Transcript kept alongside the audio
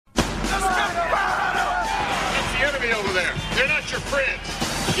over there. They're not your friends.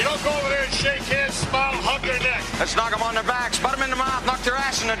 You don't go over there and shake hands, smile, hug their neck. Let's knock them on their backs, butt them in the mouth, knock their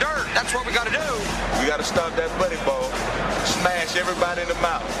ass in the dirt. That's what we got to do. We got to stop that buddy ball. Smash everybody in the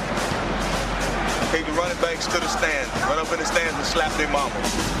mouth. Take the running backs to the stands. Run up in the stands and slap their mama.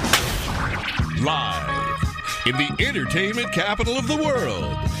 Live in the entertainment capital of the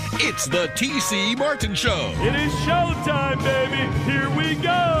world, it's the T.C. Martin Show. It is showtime, baby. Here we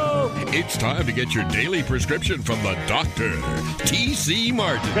go. It's time to get your daily prescription from the doctor, T.C.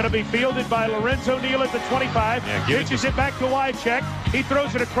 Martin. Going to be fielded by Lorenzo Neal at the 25. Pitches it back to Wycheck. He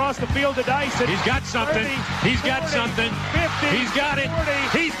throws it across the field to Dyson. He's got something. 30, He's got 40, something. 50. He's got it. 40,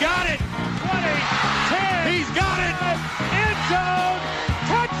 He's got it. 20, 10. He's got it. End zone.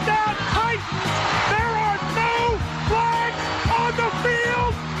 Touchdown Titans. There are no flags on the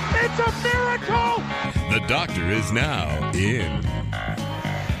field. It's a miracle. The doctor is now in.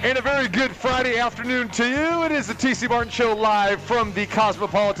 And a very good Friday afternoon to you. It is the T.C. Martin Show live from the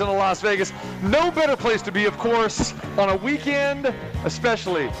Cosmopolitan of Las Vegas. No better place to be, of course, on a weekend,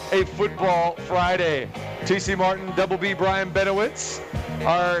 especially a football Friday. T.C. Martin, Double B, Brian Benowitz,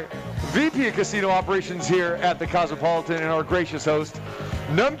 our VP of Casino Operations here at the Cosmopolitan, and our gracious host,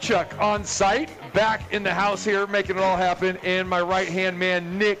 Numchuck, on site, back in the house here, making it all happen, and my right-hand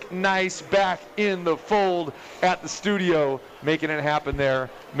man, Nick Nice, back in the fold at the studio, making it happen there,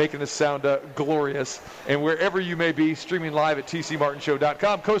 making this sound glorious. And wherever you may be, streaming live at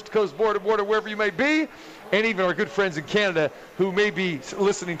tcmartinshow.com, coast to coast, border to border, wherever you may be, and even our good friends in Canada who may be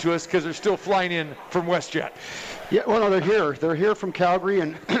listening to us because they're still flying in from WestJet. Yeah, well, no, they're here. They're here from Calgary,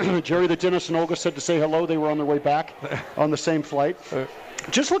 and Jerry, the dentist, and Olga said to say hello. They were on their way back on the same flight.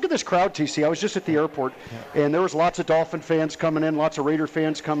 Just look at this crowd, TC. I was just at the airport, and there was lots of Dolphin fans coming in, lots of Raider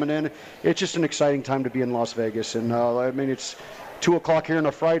fans coming in. It's just an exciting time to be in Las Vegas. And, I mean, it's 2 o'clock here on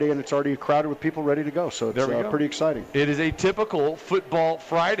a Friday, and it's already crowded with people ready to go. So it's pretty exciting. It is a typical football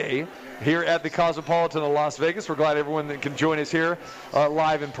Friday here at the Cosmopolitan of Las Vegas. We're glad everyone that can join us here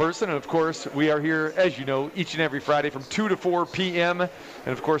live in person. And, of course, we are here, as you know, each and every Friday from 2 to 4 p.m. And,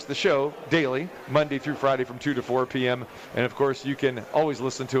 of course, the show daily, Monday through Friday from 2 to 4 p.m. And, of course, you can always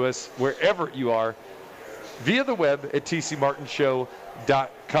listen to us wherever you are via the web at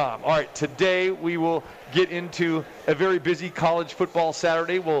tcmartinshow.com. All right, today we will get into a very busy college football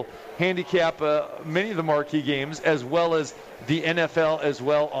Saturday. We'll handicap many of the marquee games as well as the NFL as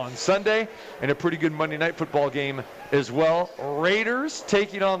well on Sunday, and a pretty good Monday night football game as well. Raiders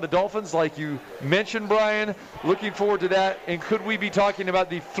taking on the Dolphins, like you mentioned, Brian. Looking forward to that. And could we be talking about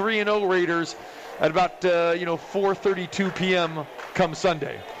the 3-0 Raiders at about 4:32 p.m. come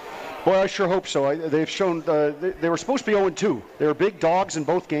Sunday? Boy, I sure hope so. They've shown they were supposed to be 0-2. They were big dogs in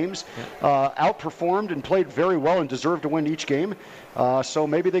both games, outperformed and played very well and deserved to win each game. So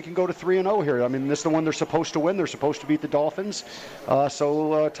maybe they can go to 3-0 here. I mean, this is the one they're supposed to win. They're supposed to beat the Dolphins.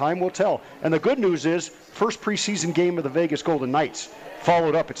 So time will tell. And the good news is, first preseason game of the Vegas Golden Knights,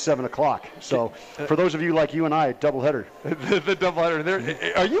 followed up at 7 o'clock. So for those of you like you and I, doubleheader. the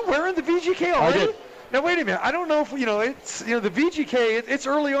doubleheader. Are you wearing the VGK already? I did. Now, wait a minute. I don't know if, it's, the VGK, it's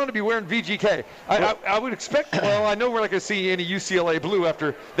early on to be wearing VGK. I would expect, well, I know we're not going to see any UCLA blue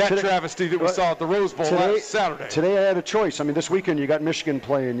after that travesty that we saw at the Rose Bowl last Saturday. Today I had a choice. I mean, this weekend you got Michigan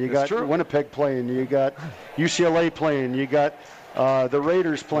playing, you got Winnipeg playing, you got UCLA playing, you got the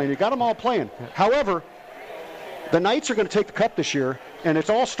Raiders playing. You got them all playing. However, the Knights are going to take the cup this year, and it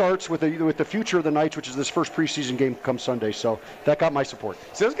all starts with the future of the Knights, which is this first preseason game come Sunday. So that got my support.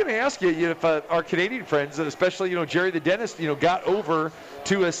 So I was going to ask you if our Canadian friends, especially Jerry the dentist, got over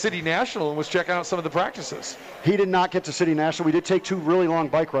to City National and was checking out some of the practices. He did not get to City National. We did take 2 really long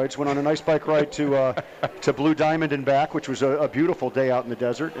bike rides. Went on a nice bike ride to Blue Diamond and back, which was a beautiful day out in the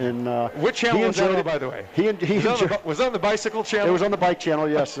desert. And what channel was that on, by the way? Was that on the bicycle channel? It was on the bike channel,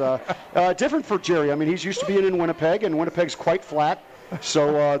 yes. Different for Jerry. I mean, he's used to being in Winnipeg, and Winnipeg's quite flat.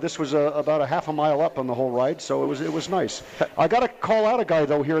 So this was about a half a mile up on the whole ride, so it was nice. I got to call out a guy,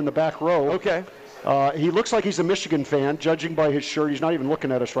 though, here in the back row. Okay. He looks like he's a Michigan fan, judging by his shirt. He's not even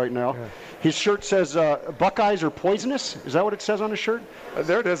looking at us right now. Yeah. His shirt says, Buckeyes are poisonous. Is that what it says on his shirt?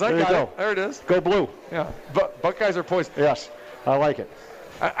 There it is. I got it. There it is. Go blue. Yeah. Buckeyes are poisonous. Yes. I like it.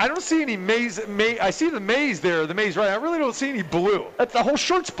 I don't see any maize. I see the maize there, the maize right. I really don't see any blue. The whole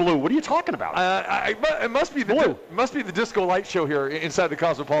shirt's blue. What are you talking about? It must be the disco light show here inside the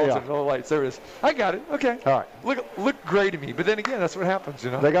Cosmopolitan. Yeah. All the lights. There it is. I got it. Okay. All right. Look gray to me. But then again, that's what happens,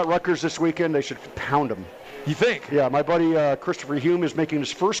 They got Rutgers this weekend. They should pound them. You think? Yeah. My buddy Christopher Hume is making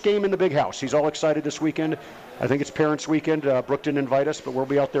his first game in the big house. He's all excited this weekend. I think it's Parents Weekend. Brooke didn't invite us, but we'll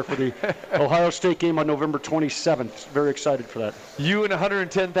be out there for the Ohio State game on November 27th. Very excited for that. You and 120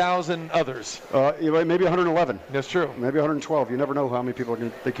 110,000 others. Maybe 111. That's true. Maybe 112. You never know how many people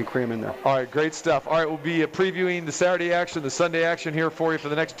they can cram in there. All right, great stuff. All right, we'll be previewing the Saturday action, the Sunday action here for you for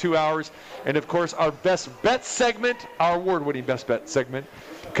the next 2 hours. And, of course, our Best Bet segment, our award-winning Best Bet segment,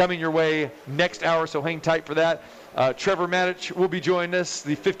 coming your way next hour, so hang tight for that. Trevor Matich will be joining us,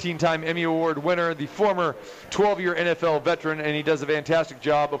 the 15-time Emmy Award winner, the former 12-year NFL veteran, and he does a fantastic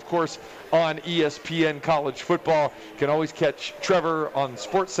job, of course, on ESPN College Football. You can always catch Trevor on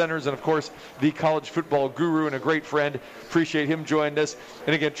Sports Centers and, of course, the college football guru and a great friend. Appreciate him joining us.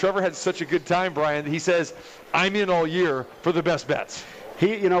 And, again, Trevor had such a good time, Brian, that he says, I'm in all year for the best bets.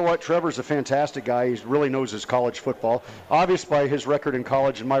 You know what? Trevor's a fantastic guy. He really knows his college football. Obvious by his record in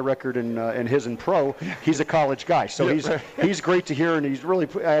college and my record and his in pro, he's a college guy. So he's great to hear, and he really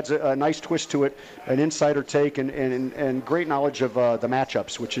adds a nice twist to it, an insider take, and great knowledge of the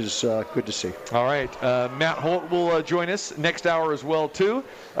matchups, which is good to see. All right. Matt Holt will join us next hour as well, too,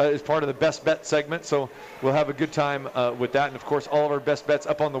 as part of the Best Bet segment. So we'll have a good time with that. And, of course, all of our best bets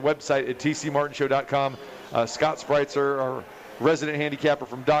up on the website at tcmartinshow.com. Scott Spreitzer, our resident handicapper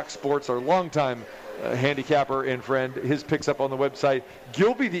from Doc Sports, our longtime handicapper and friend. His picks up on the website.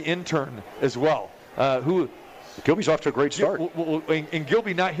 Gilby, the intern, as well. Gilby's off to a great start. And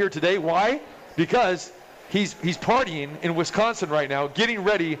Gilby not here today. Why? Because he's partying in Wisconsin right now, getting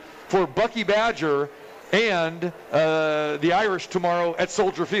ready for Bucky Badger and the Irish tomorrow at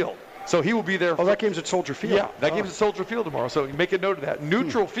Soldier Field. So he will be there. Oh, that game's at Soldier Field. Yeah, that game's at Soldier Field tomorrow. So you make a note of that.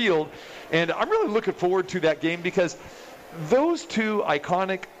 Neutral field. And I'm really looking forward to that game because those two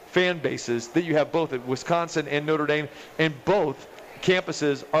iconic fan bases that you have both at Wisconsin and Notre Dame, and both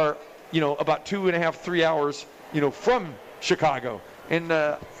campuses are, about 2.5, 3 hours, from Chicago. And,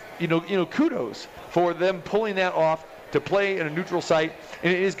 kudos for them pulling that off to play in a neutral site.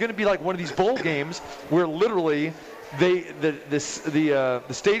 And it is going to be like one of these bowl games where literally the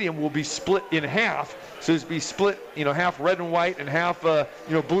stadium will be split in half. So it'll be split, half red and white and half,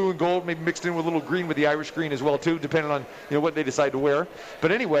 blue and gold, maybe mixed in with a little green with the Irish green as well, too, depending on, what they decide to wear.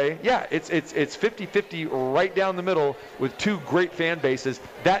 But anyway, yeah, it's 50-50 right down the middle with two great fan bases.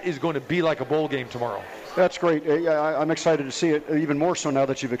 That is going to be like a bowl game tomorrow. That's great. I'm excited to see it even more so now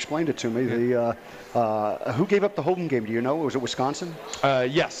that you've explained it to me. Yeah. Who gave up the home game? Do you know? Was it Wisconsin?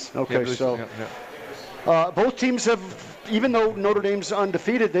 Yes. Okay, yeah, so both teams have, even though Notre Dame's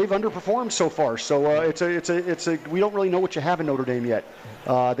undefeated, they've underperformed so far. So it's a we don't really know what you have in Notre Dame yet.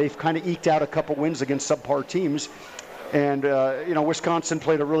 They've kind of eked out a couple wins against subpar teams, and Wisconsin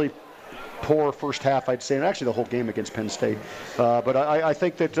played a really poor first half, I'd say, and actually the whole game against Penn State. But I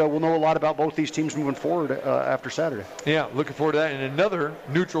think that we'll know a lot about both these teams moving forward after Saturday. Yeah, looking forward to that. And another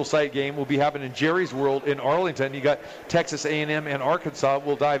neutral site game will be happening in Jerry's World in Arlington. You got Texas A&M and Arkansas.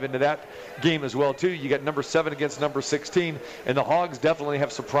 We'll dive into that game as well, too. You got number 7 against number 16. And the Hogs definitely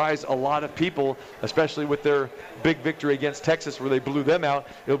have surprised a lot of people, especially with their big victory against Texas where they blew them out.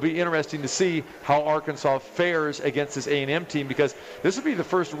 It'll be interesting to see how Arkansas fares against this A&M team, because this will be the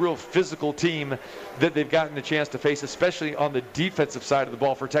first real physical team that they've gotten a chance to face, especially on the defensive side of the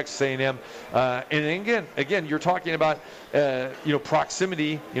ball for Texas A&M. And again, you're talking about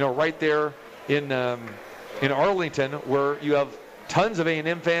proximity, right there in Arlington, where you have tons of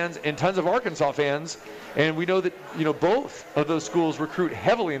A&M fans and tons of Arkansas fans. And we know that, both of those schools recruit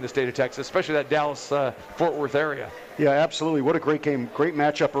heavily in the state of Texas, especially that Dallas-Fort Worth area. Yeah, absolutely. What a great game. Great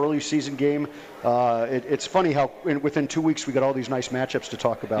matchup, early season game. It's funny how within 2 weeks we got all these nice matchups to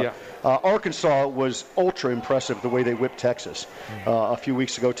talk about. Yeah. Arkansas was ultra impressive the way they whipped Texas a few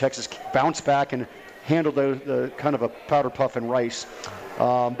weeks ago. Texas bounced back and handled the kind of a powder puff and rice.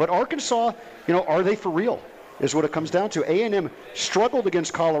 But Arkansas, are they for real? Is what it comes down to. A&M struggled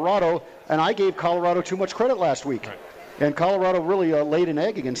against Colorado, and I gave Colorado too much credit last week. Right. And Colorado really laid an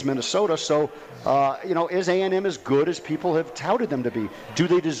egg against Minnesota. So, is A&M as good as people have touted them to be? Do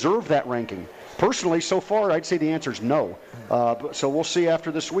they deserve that ranking? Personally, so far, I'd say the answer is no. So we'll see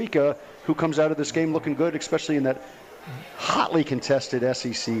after this week who comes out of this game looking good, especially in that hotly contested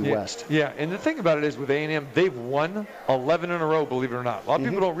SEC West. Yeah, and the thing about it is with A&M, they've won 11 in a row, believe it or not. A lot of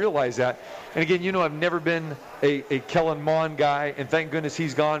people don't realize that. And again, I've never been a Kellen Mond guy, and thank goodness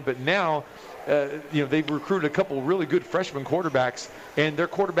he's gone. But now, they've recruited a couple really good freshman quarterbacks, and their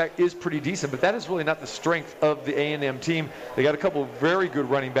quarterback is pretty decent. But that is really not the strength of the A&M team. They got a couple very good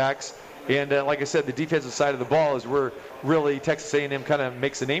running backs. And like I said, the defensive side of the ball is where really Texas A&M kind of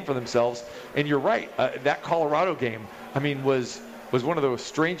makes a name for themselves. And you're right, that Colorado game, was one of the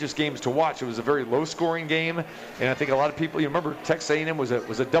strangest games to watch. It was a very low-scoring game, and I think a lot of people, remember Texas A&M was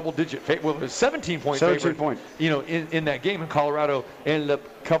a double-digit favorite. Well, it was a 17-point favorite. In that game, and Colorado ended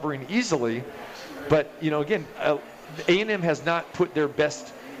up covering easily. But again, A&M has not put their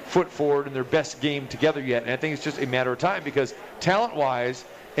best foot forward and their best game together yet. And I think it's just a matter of time because talent-wise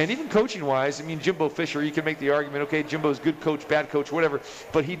and even coaching-wise, I mean, Jimbo Fisher, you can make the argument, okay, Jimbo's good coach, bad coach, whatever,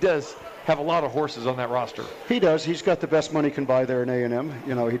 but he does have a lot of horses on that roster. He does. He's got the best money can buy there in A&M.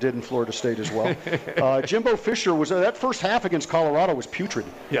 You know, he did in Florida State as well. Jimbo Fisher was that first half against Colorado was putrid.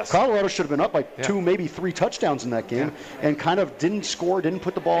 Yes. Colorado should have been up by 2, maybe 3 touchdowns in that game, and kind of didn't score, didn't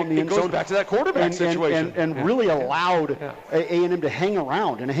put the ball in the end zone. It goes back to that quarterback situation. And really allowed A&M to hang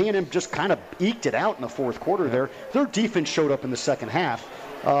around, and A&M just kind of eked it out in the fourth quarter there. Their defense showed up in the second half.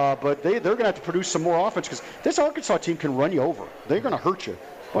 But they're going to have to produce some more offense because this Arkansas team can run you over. They're going to hurt you.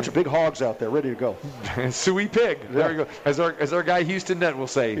 Bunch of big hogs out there ready to go. Suey pig. There you go. As our guy Houston Nett will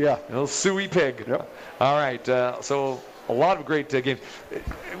say. Yeah. Little suey pig. Yep. All right. So a lot of great games.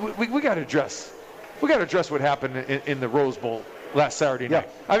 We got to address. We got to address what happened in the Rose Bowl last Saturday night.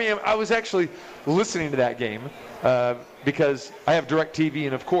 I mean, I was actually listening to that game because I have DirecTV,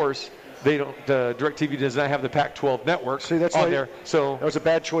 and of course, they don't. DirecTV does not have the Pac-12 network on there. So that was a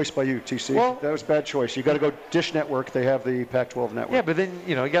bad choice by you, TC. Well, that was a bad choice. You got to go Dish Network. They have the Pac-12 network. Yeah, but then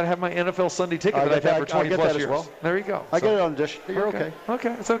you got to have my NFL Sunday ticket that I've had for 20 plus years. Well. There you go. I get it on Dish. You're okay.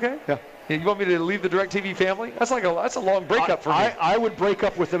 Okay, it's okay. Yeah. You want me to leave the DirecTV family? That's a long breakup for me. I would break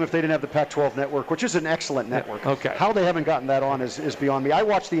up with them if they didn't have the Pac-12 network, which is an excellent network. Okay. How they haven't gotten that on is beyond me. I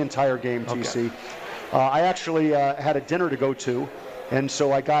watched the entire game, TC. Okay. I actually had a dinner to go to. And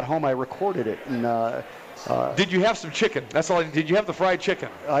so I got home, I recorded it. And did you have some chicken? That's all. Did you have the fried chicken?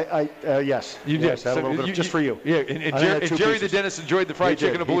 Yes. You did. Had a little bit just for you. Yeah. And Jerry the dentist enjoyed the fried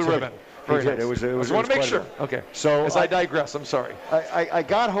chicken and blue ribbon. Very nice. It was. I just want to make sure. Okay. So as I digress, I'm sorry. I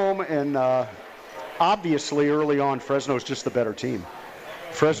got home and obviously early on Fresno's just the better team.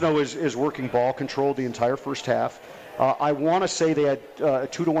 Fresno is working ball control the entire first half. I want to say they had a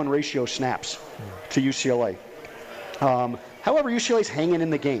 2-to-1 ratio snaps to UCLA. However, UCLA's hanging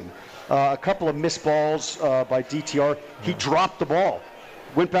in the game. A couple of missed balls by DTR. He dropped the ball,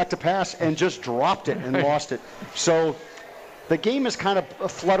 went back to pass, and just dropped it and lost it. So the game is kind of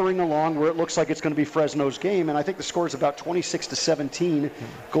fluttering along where it looks like it's going to be Fresno's game, and I think the score is about 26-17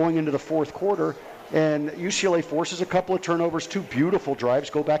 going into the fourth quarter. And UCLA forces a couple of turnovers, 2 beautiful drives,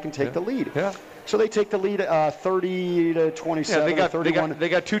 go back and take the lead. Yeah. So they take the lead 30-27. Yeah, they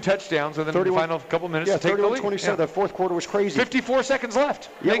got 2 touchdowns within the final couple minutes to take the lead. 31-27. Yeah. The fourth quarter was crazy. 54 seconds left.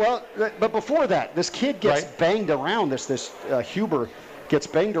 Yeah, but before that, this kid gets banged around. This Huber gets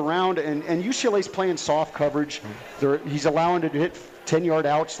banged around, and UCLA's playing soft coverage. He's allowing it to hit 10-yard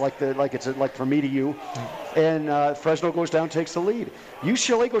outs like from me to you, and Fresno goes down, takes the lead.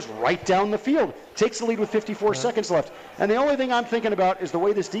 UCLA goes right down the field, takes the lead with 54 seconds left. And the only thing I'm thinking about is the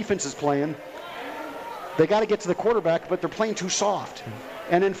way this defense is playing. They got to get to the quarterback, but they're playing too soft.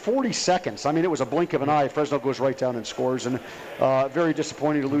 And in 40 seconds, I mean, it was a blink of an eye. Fresno goes right down and scores, and very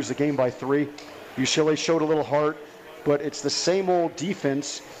disappointing to lose the game by 3. UCLA showed a little heart, but it's the same old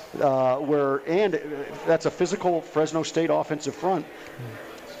defense and that's a physical Fresno State offensive front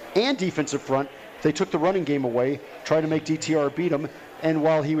and defensive front. They took the running game away, tried to make DTR beat them, and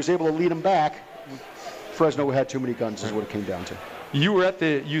while he was able to lead them back, Fresno had too many guns is what it came down to. You were at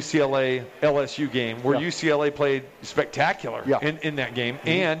the UCLA-LSU game where UCLA played spectacular in that game,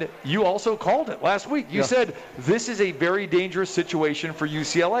 and you also called it last week. You said this is a very dangerous situation for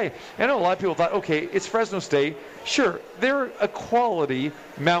UCLA. I know a lot of people thought, okay, it's Fresno State. Sure, they're a quality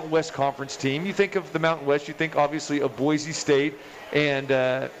Mountain West Conference team. You think of the Mountain West, you think obviously of Boise State, and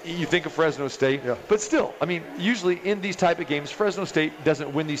you think of Fresno State. Yeah. But still, I mean, usually in these type of games, Fresno State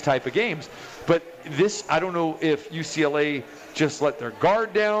doesn't win these type of games. But this, I don't know if UCLA just let their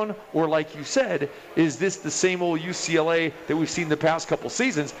guard down, or like you said, is this the same old UCLA that we've seen the past couple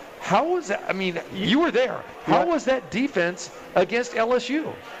seasons? How was that? I mean, you were there. How was that defense against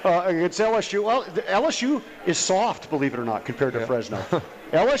LSU? Against LSU, well, LSU is soft, believe it or not, compared to Fresno.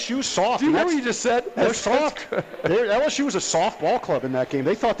 LSU's soft. Do you hear what you just said? They're soft. LSU was a soft ball club in that game.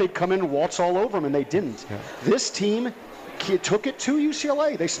 They thought they'd come in and waltz all over them, and they didn't. Yeah. This team took it to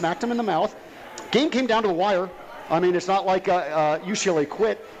UCLA. They smacked them in the mouth. Game came down to the wire. I mean, it's not like UCLA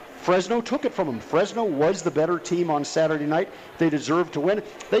quit. Fresno took it from them. Fresno was the better team on Saturday night. They deserved to win.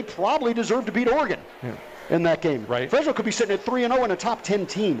 They probably deserved to beat Oregon in that game. Right. Fresno could be sitting at 3-0 and a top 10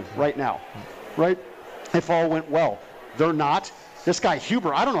 team right now, right? If all went well. They're not. This guy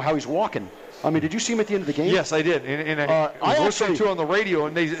Huber, I don't know how he's walking. I mean, did you see him at the end of the game? Yes, I did. And I was listening to on the radio,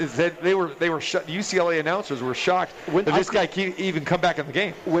 and they were UCLA announcers were shocked that this guy can't even come back in the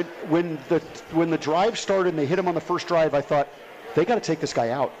game. When the drive started and they hit him on the first drive, I thought they got to take this guy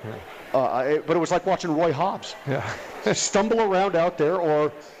out. Yeah. But it was like watching Roy Hobbs stumble around out there,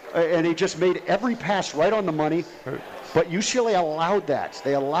 or and he just made every pass right on the money. But UCLA allowed that.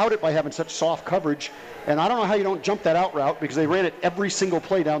 They allowed it by having such soft coverage. And I don't know how you don't jump that out route because they ran it every single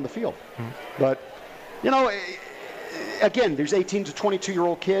play down the field. But, again, there's 18 to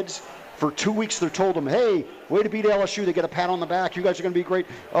 22-year-old kids. For 2 weeks, they're told them, hey, way to beat LSU. They get a pat on the back. You guys are going to be great.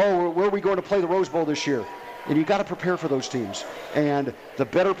 Oh, where are we going to play the Rose Bowl this year? And you got to prepare for those teams. And the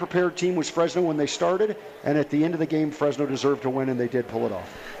better prepared team was Fresno when they started. And at the end of the game, Fresno deserved to win, and they did pull it off.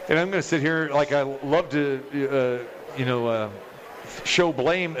 And I'm going to sit here like I love to, show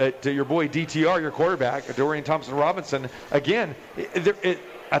blame to your boy DTR, your quarterback, Dorian Thompson-Robinson. Again,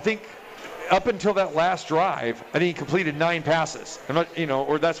 I think up until that last drive, I think he completed 9 passes.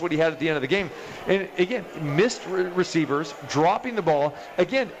 Or that's what he had at the end of the game. And again, missed receivers, dropping the ball.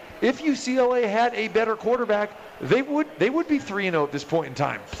 Again, if UCLA had a better quarterback, they would be 3-0 at this point in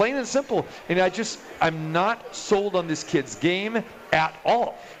time. Plain and simple. And I'm not sold on this kid's game at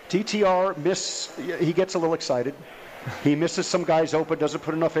all. DTR he gets a little excited. He misses some guys open, doesn't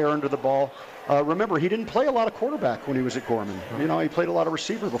put enough air under the ball. Remember, he didn't play a lot of quarterback when he was at Gorman. He played a lot of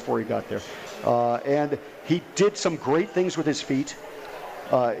receiver before he got there. And he did some great things with his feet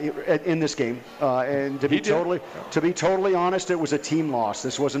in this game. And to be totally honest, it was a team loss.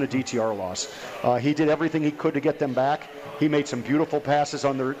 This wasn't a DTR loss. He did everything he could to get them back. He made some beautiful passes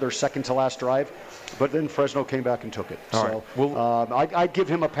on their second to last drive. But then Fresno came back and took it. I'd give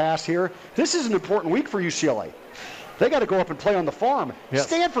him a pass here. This is an important week for UCLA. They got to go up and play on the farm. Yes.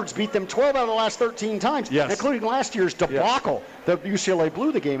 Stanford's beat them 12 out of the last 13 times, including last year's debacle that UCLA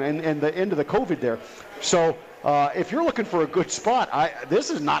blew the game and the end of the COVID there. So if you're looking for a good spot, this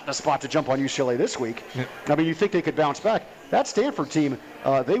is not the spot to jump on UCLA this week. Yeah. I mean, you think they could bounce back. That Stanford team,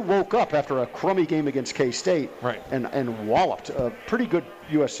 they woke up after a crummy game against K-State and walloped a pretty good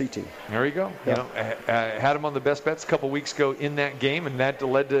USC team. There you go. Yeah. Had them on the best bets a couple weeks ago in that game, and that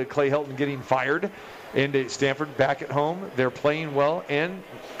led to Clay Helton getting fired. And Stanford back at home. They're playing well. And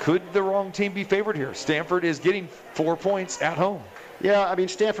could the wrong team be favored here? Stanford is getting 4 points at home. Yeah, I mean,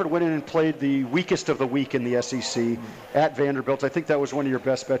 Stanford went in and played the weakest of the week in the SEC at Vanderbilt. I think that was one of your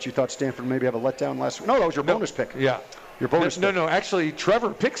best bets. You thought Stanford maybe have a letdown last week. No, that was your bonus pick. Yeah. Your bonus pick. No. Actually, Trevor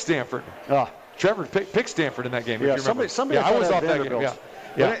picked Stanford. Trevor picked Stanford in that game. Yeah, if you remember. somebody I was off that game.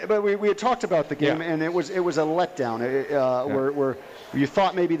 Yeah. But we had talked about the game, and it was a letdown where you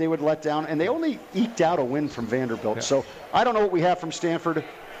thought maybe they would let down, and they only eked out a win from Vanderbilt. Yeah. So I don't know what we have from Stanford.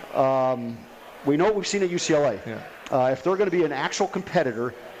 We know what we've seen at UCLA. Yeah. If they're going to be an actual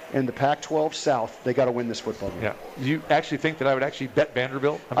competitor in the Pac-12 South, they got to win this football game. Yeah. Do you actually think that I would actually bet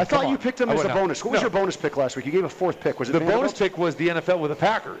Vanderbilt? I thought you picked them as a bonus. What was your bonus pick last week? You gave a fourth pick. Was it the Vanderbilt? bonus pick was the NFL with the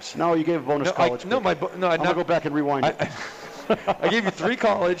Packers. No, you gave a bonus college pick. I'm going to go back and rewind it. I gave you 3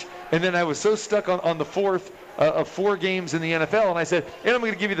 college, and then I was so stuck on the fourth of 4 games in the NFL, and I said, and I'm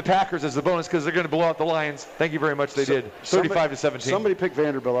going to give you the Packers as the bonus because they're going to blow out the Lions. Thank you very much. They did. 35-17. Somebody picked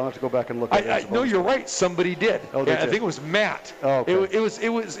Vanderbilt. I'll have to go back and look at it. No, you're right. Somebody did. Oh, I think it was Matt. Oh, okay.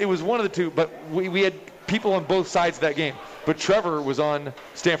 It was one of the two, but we had people on both sides of that game. But Trevor was on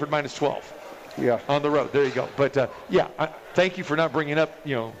Stanford -12. Yeah. On the road. There you go. But, thank you for not bringing up,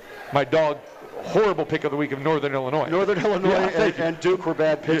 my dog. Horrible pick of the week of Northern Illinois. Northern Illinois and Duke were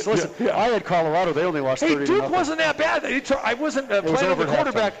bad picks. Listen, I had Colorado. They only lost 30-0. Hey, Duke wasn't that bad. I wasn't playing on the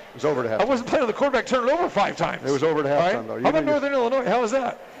quarterback. It was over to halftime. I wasn't playing on the quarterback. Turned it over 5 times. It was over to halftime, though. How about Northern Illinois? How was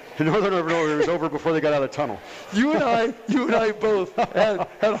that? Northern Illinois was over before they got out of the tunnel. You and I both had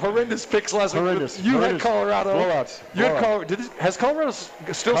horrendous picks last week. You had Colorado. Blowouts. Has Colorado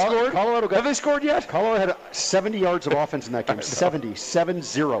still scored? Have they scored yet? Colorado had 70 yards of offense in that game.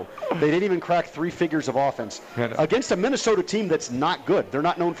 7-0. They didn't even crack 3 figures of offense against a Minnesota team that's not good. They're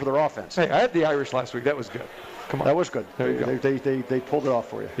not known for their offense. Hey, I had the Irish last week. That was good. Come on. That was good. There you go. They pulled it off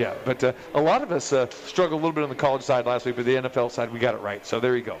for you. Yeah, but a lot of us struggled a little bit on the college side last week, but the NFL side, we got it right. So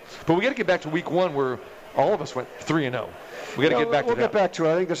there you go. But we got to get back to week 1 where all of us went 3-0. We got to get back to that. We'll get back to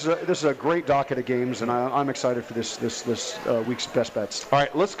it. I think this is a great docket of games, and I'm excited for this week's best bets. All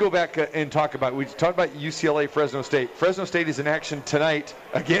right, let's go back and talk about UCLA, Fresno State. Fresno State is in action tonight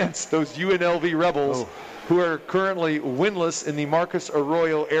against those UNLV Rebels. Who are currently winless in the Marcus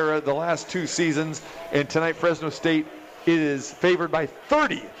Arroyo era the last 2 seasons. And tonight, Fresno State is favored by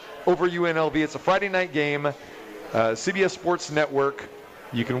 30 over UNLV. It's a Friday night game, CBS Sports Network.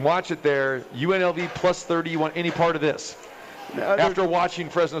 You can watch it there. UNLV plus 30. You want any part of this? after watching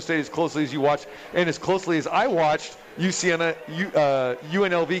Fresno State as closely as you watched, and as closely as I watched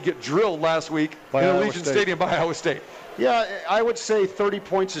UNLV get drilled last week in Allegiant Stadium by Iowa State. Yeah, I would say 30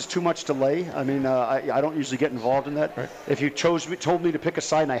 points is too much to lay. I mean, I don't usually get involved in that. Right. If you told me to pick a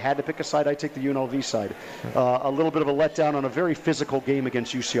side and I had to pick a side, I'd take the UNLV side. A little bit of a letdown on a very physical game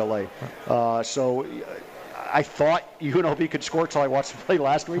against UCLA. So I thought UNLV could score until I watched them play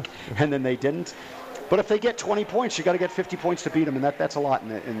last week, and then they didn't. But if they get 20 points, you got to get 50 points to beat them, and that's a lot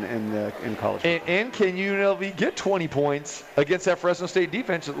in college. And can UNLV get 20 points against that Fresno State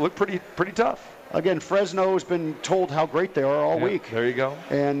defense that looked pretty tough? Again, Fresno's been told how great they are all week. There you go.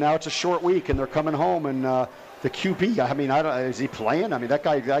 And now it's a short week, and they're coming home. And the QB, I mean, is he playing? I mean, that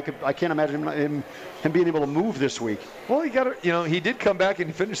guy, I can't imagine him being able to move this week. Well, he did come back and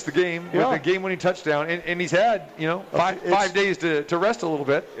he finished the game with a game-winning touchdown, and he's had, five days to rest a little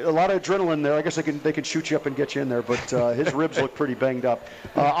bit. A lot of adrenaline there. I guess they can shoot you up and get you in there, but his ribs look pretty banged up.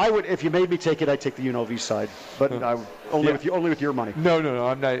 I would, if you made me take it, I'd take the UNLV side, but only with your money. No,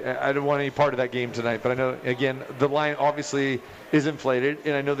 I'm not. I don't want any part of that game tonight. But I know, again, the line obviously is inflated,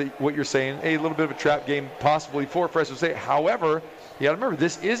 and I know that what you're saying, a little bit of a trap game possibly for Fresno State. However, you got to remember,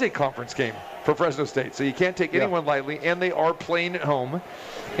 this is a conference game for Fresno State, so you can't take anyone lightly, and they are playing at home.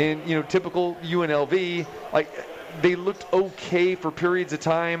 And, typical UNLV, they looked okay for periods of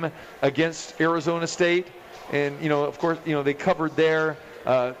time against Arizona State. And, of course, they covered there.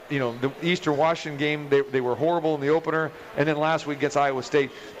 The Eastern Washington game, they were horrible in the opener. And then last week against Iowa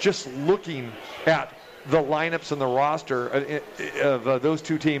State, just looking at the lineups and the roster of those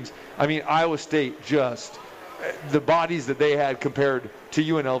two teams, I mean, Iowa State just the bodies that they had compared to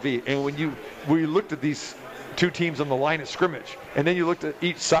UNLV. And when you looked at these two teams on the line of scrimmage, and then you looked at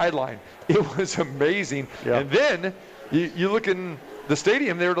each sideline, it was amazing. Yep. And then you look in the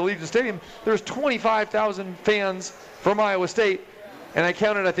stadium there at Allegiant Stadium, there's 25,000 fans from Iowa State, and I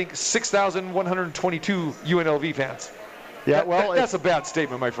counted, I think, 6,122 UNLV fans. Yeah, that's a bad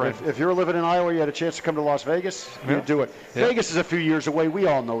statement, my friend. If you're living in Iowa, you had a chance to come to Las Vegas, you'd do it. Yeah. Vegas is a few years away. We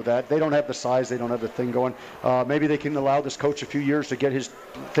all know that. They don't have the size. They don't have the thing going. Maybe they can allow this coach a few years to get his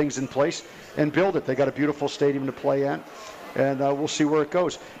things in place and build it. They got a beautiful stadium to play in, and we'll see where it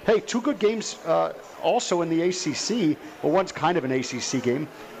goes. Hey, two good games also in the ACC. Well, one's kind of an ACC game,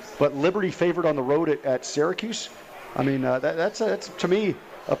 but Liberty favored on the road at Syracuse. I mean, that's to me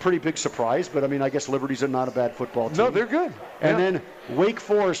a pretty big surprise, but I mean, I guess Liberty's not a bad football team. No, they're good. And then Wake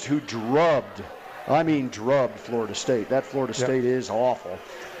Forest, who drubbed Florida State. That Florida State is awful.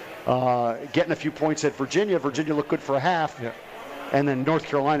 Getting a few points at Virginia. Virginia looked good for a half. Yeah. And then North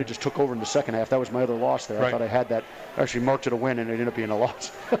Carolina just took over in the second half. That was my other loss there. Right. I thought I had that. I actually marked it a win, and it ended up being a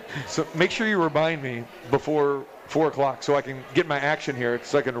loss. So make sure you remind me before 4 o'clock so I can get my action here,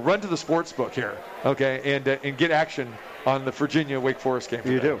 so I can run to the sports book here, okay, and get action on the Virginia Wake Forest game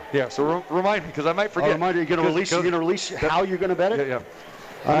today. You do? Yeah, so remind me, because I might forget. I'll remind you, you're going to release how you're going to bet it? Yeah.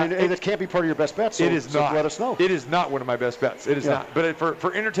 I mean, it can't be part of your best bet, so, it is not. Let us know. It is not one of my best bets. It is not. But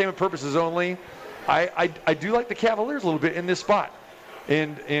for entertainment purposes only, I do like the Cavaliers a little bit in this spot.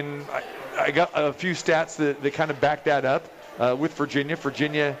 And I got a few stats that kind of back that up with Virginia.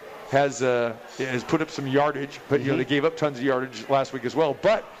 Virginia has put up some yardage, but they gave up tons of yardage last week as well.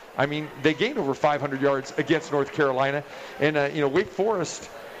 But I mean, they gained over 500 yards against North Carolina, and Wake Forest,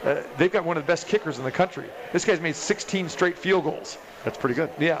 they've got one of the best kickers in the country. This guy's made 16 straight field goals. That's pretty good.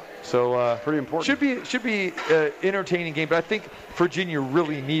 Yeah, so pretty important. Should be entertaining game, but I think Virginia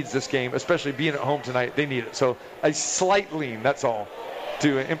really needs this game, especially being at home tonight. They need it. So a slight lean, that's all.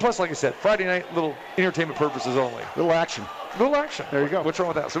 And plus, like I said, Friday night, little entertainment purposes only. Little action. There you go. What's wrong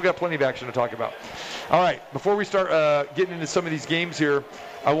with that? So we've got plenty of action to talk about. All right, before we start getting into some of these games here,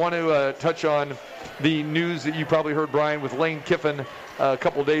 I want to touch on the news that you probably heard, Brian, with Lane Kiffin a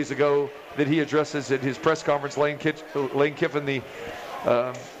couple days ago that he addresses at his press conference. Lane Kiffin, the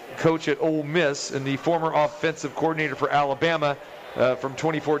coach at Ole Miss and the former offensive coordinator for Alabama from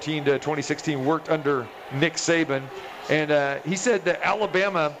 2014 to 2016, worked under Nick Saban. And he said that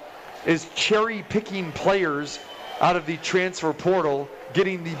Alabama is cherry-picking players out of the transfer portal,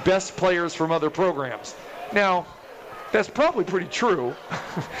 getting the best players from other programs. Now, that's probably pretty true,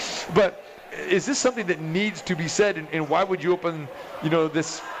 but is this something that needs to be said, and why would you open,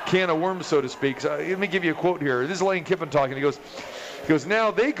 this can of worms, so to speak? So, let me give you a quote here. This is Lane Kiffin talking. He goes, now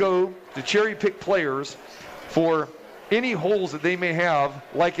they go to cherry-pick players for any holes that they may have,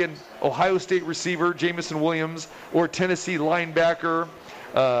 like an Ohio State receiver, Jamison Williams, or Tennessee linebacker,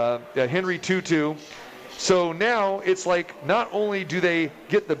 Henry Tutu. So now it's like not only do they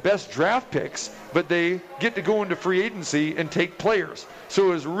get the best draft picks, but they get to go into free agency and take players.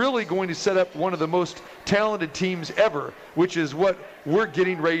 So it's really going to set up one of the most talented teams ever, which is what we're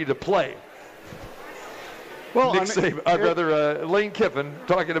getting ready to play. Well, Lane Kiffin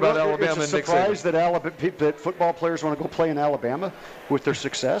talking about Alabama and Nick Saban. It's a surprise that football players want to go play in Alabama with their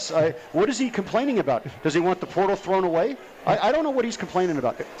success. What is he complaining about? Does he want the portal thrown away? I don't know what he's complaining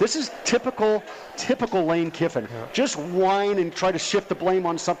about. This is typical Lane Kiffin. Yeah. Just whine and try to shift the blame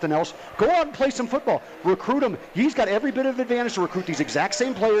on something else. Go out and play some football. Recruit them. He's got every bit of advantage to recruit these exact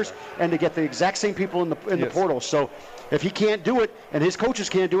same players and to get the exact same people in the portal. So if he can't do it and his coaches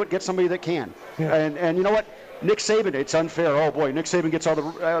can't do it, get somebody that can. Yeah. And you know what? Nick Saban, it's unfair. Oh, boy, Nick Saban gets all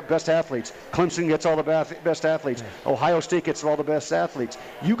the best athletes. Clemson gets all the best athletes. Ohio State gets all the best athletes.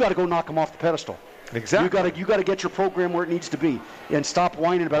 You got to go knock them off the pedestal. Exactly. You got to get your program where it needs to be and stop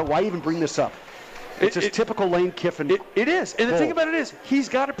whining about it. Why even bring this up? It's just typical Lane Kiffin. It is. And the thing about it is, he's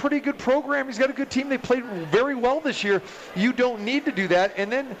got a pretty good program. He's got a good team. They played very well this year. You don't need to do that.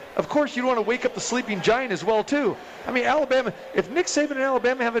 And then, of course, you don't want to wake up the sleeping giant as well, too. I mean, Alabama, if Nick Saban and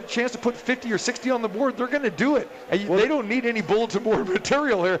Alabama have a chance to put 50 or 60 on the board, they're going to do it. They don't need any bulletin board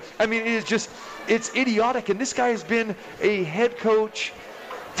material here. I mean, it's idiotic. And this guy has been a head coach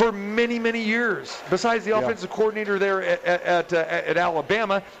for many, many years, besides the offensive coordinator there at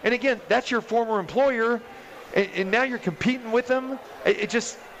Alabama. And again, that's your former employer, and now you're competing with them.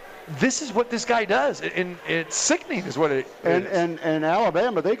 This is what this guy does, and it's sickening is what it is. And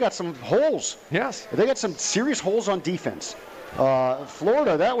Alabama, they got some holes. Yes. They got some serious holes on defense.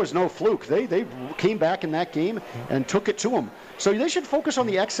 Florida, that was no fluke. They came back in that game and took it to them. So they should focus on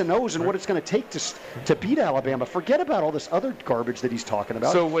the X and O's and what it's going to take to beat Alabama. Forget about all this other garbage that he's talking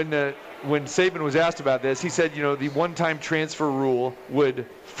about. So when Saban was asked about this, he said, the one-time transfer rule would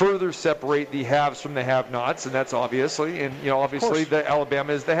further separate the haves from the have-nots, and that's obviously, and obviously the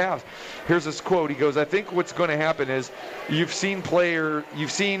Alabama is the haves. Here's this quote. He goes, "I think what's going to happen is you've seen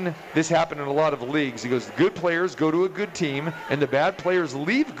this happen in a lot of leagues." He goes, "The good players go to a good team, and the bad players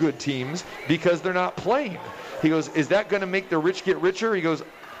leave good teams because they're not playing." He goes, "Is that going to make the rich get richer?" He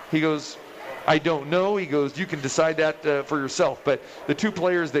goes, "I don't know." He goes, "You can decide that for yourself." But the two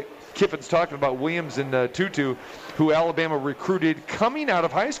players that Kiffin's talking about, Williams and Tutu, who Alabama recruited coming out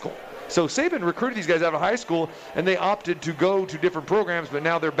of high school. So Saban recruited these guys out of high school, and they opted to go to different programs, but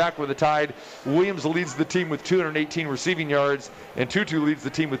now they're back with the Tide. Williams leads the team with 218 receiving yards, and Tutu leads the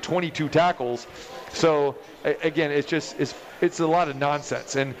team with 22 tackles. So, again, it's a lot of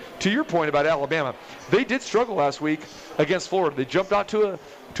nonsense. And to your point about Alabama, they did struggle last week against Florida. They jumped out to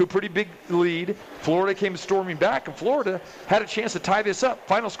a pretty big lead. Florida came storming back, and Florida had a chance to tie this up.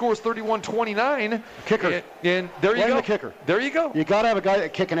 Final score is 31-29. Kicker. And there you go. The kicker. There you go. You got to have a guy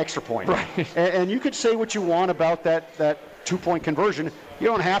that kick an extra point. Right. And you could say what you want about that two-point conversion. You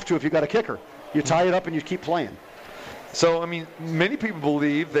don't have to if you got a kicker. You tie it up and you keep playing. So, I mean, many people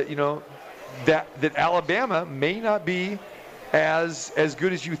believe that, that Alabama may not be as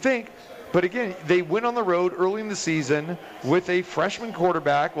good as you think. But again, they went on the road early in the season with a freshman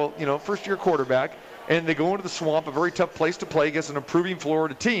quarterback, first-year quarterback, and they go into the Swamp, a very tough place to play against an improving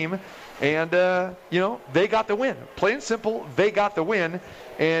Florida team, and, they got the win. Plain and simple, they got the win.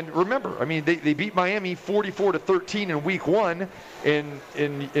 And remember, I mean, they beat Miami 44-13 in week 1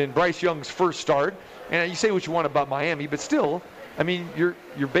 in Bryce Young's first start. And you say what you want about Miami, but still, I mean, you're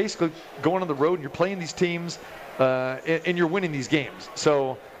basically going on the road and you're playing these teams and you're winning these games.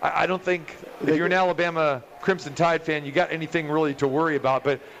 So I don't think if you're an Alabama Crimson Tide fan, you got anything really to worry about.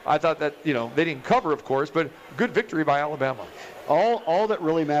 But I thought that, they didn't cover, of course, but good victory by Alabama. All that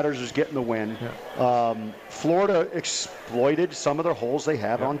really matters is getting the win. Yeah. Florida exploited some of their holes they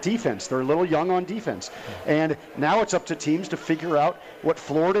have on defense. They're a little young on defense. Yeah. And now it's up to teams to figure out what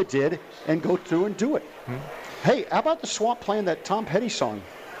Florida did and go through and do it. Hey, how about the Swamp playing that Tom Petty song?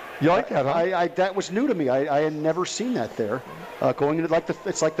 You like that, huh? That was new to me. I had never seen that there. Going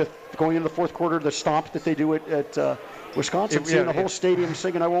into going into the fourth quarter, the stomp that they do at Wisconsin, seeing the whole stadium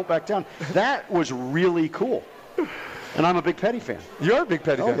singing "I Won't Back Down." That was really cool. And I'm a big Petty fan. You're a big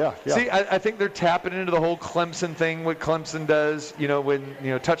Petty fan. Yeah. See, I think they're tapping into the whole Clemson thing, what Clemson does,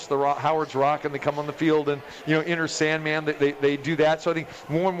 when, touch the rock, Howard's Rock, and they come on the field and, enter Sandman, they do that. So I think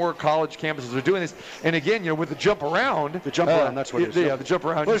more and more college campuses are doing this. And again, with the jump around. The jump around, that's what it is. Yeah, the jump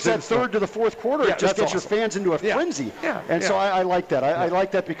around. Well, it's that third to the fourth quarter. It just gets your fans into a frenzy. Yeah. And so I like that. I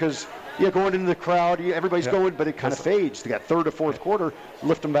like that because Yeah, going into the crowd, everybody's going, but it kind of fades. They got third or fourth quarter,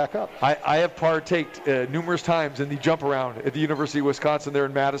 lift them back up. I have partaked numerous times in the jump around at the University of Wisconsin there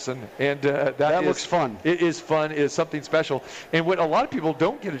in Madison, and that looks fun. It is fun. It is something special. And what a lot of people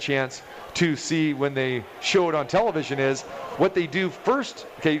don't get a chance to see when they show it on television is what they do first.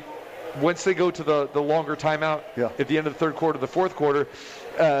 Okay, once they go to the longer timeout at the end of the third quarter, the fourth quarter,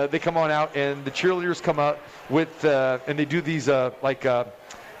 they come on out, and the cheerleaders come out with and they do these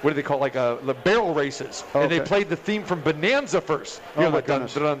what do they call the barrel races? Oh, and they played the theme from Bonanza first. My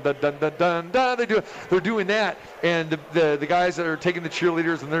goodness. They're doing that, and the guys that are taking the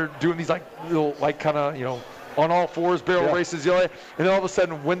cheerleaders, and they're doing these little kind of on all fours barrel races, and then all of a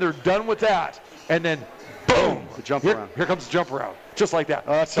sudden when they're done with that, and then boom, the jump around. Here comes the jump around, just like that.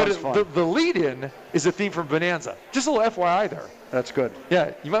 Oh, that sounds fun. The lead-in is a theme from Bonanza. Just a little FYI there. That's good.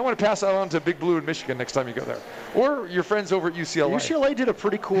 Yeah, you might want to pass that on to Big Blue in Michigan next time you go there, or your friends over at UCLA. UCLA did a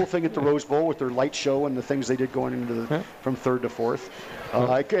pretty cool thing at the Rose Bowl with their light show and the things they did going into from third to fourth.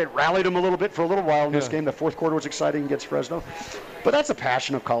 It rallied them a little bit for a little while in this game. The fourth quarter was exciting against Fresno. But that's a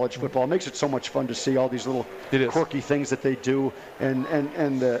passion of college football. It makes it so much fun to see all these little quirky things that they do, and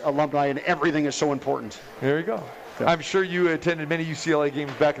the alumni, and everything is so important. There you go. I'm sure you attended many UCLA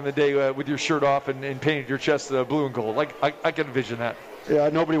games back in the day with your shirt off and painted your chest blue and gold. I can envision that. Yeah,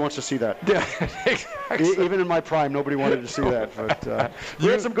 nobody wants to see that. Yeah, exactly. Even in my prime, nobody wanted to see that. But we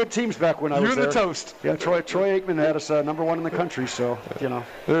had some good teams back when I was there. You and the toast. Yeah, Troy Aikman had us number one in the country, so,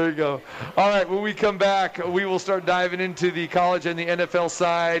 There you go. All right, when we come back, we will start diving into the college and the NFL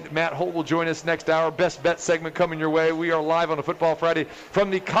side. Matt Holt will join us next hour. Best Bet segment coming your way. We are live on a Football Friday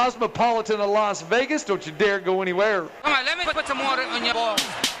from the Cosmopolitan of Las Vegas. Don't you dare go anywhere. Come on, let me put some water on your ball.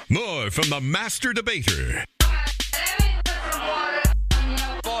 More from the master debater.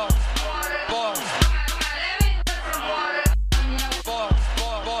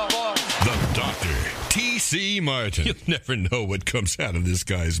 T.C. Martin. You'll never know what comes out of this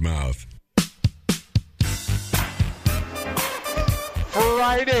guy's mouth.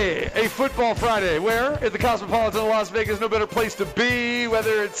 Friday, a Football Friday. Where? At the Cosmopolitan of Las Vegas. No better place to be,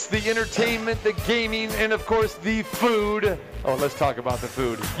 whether it's the entertainment, the gaming, and, of course, the food. Oh, let's talk about the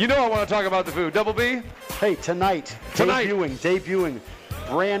food. You know I want to talk about the food. Double B? Hey, tonight. Debuting.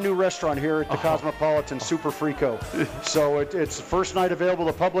 Brand new restaurant here at the Cosmopolitan, Super Frico. So it's the first night available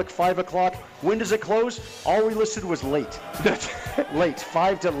to the public, 5 o'clock. When does it close? All we listed was late. Late,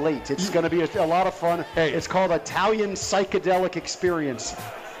 5 to late. It's going to be a lot of fun. Hey. It's called Italian Psychedelic Experience.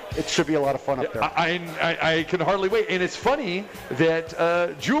 It should be a lot of fun up there. I can hardly wait. And it's funny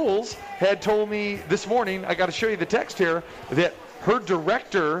that Jules had told me this morning, I got to show you the text here, that her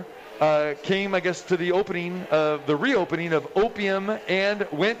director came, I guess, to the reopening of Opium and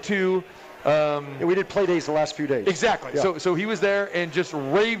went to... we did play days the last few days. Exactly. Yeah. So he was there and just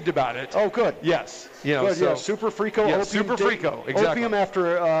raved about it. Oh, good. Yes. Good, Super Frico. Yeah, Opium Super Frico, exactly. Opium,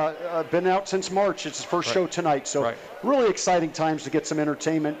 after been out since March. It's his first show tonight. So really exciting times to get some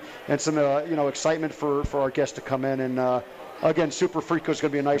entertainment and some excitement for our guests to come in. And again, Super Frico is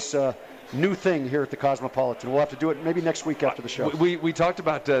going to be a nice new thing here at the Cosmopolitan. We'll have to do it maybe next week after the show. We talked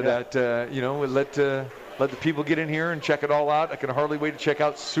about that. Let the people get in here and check it all out. I can hardly wait to check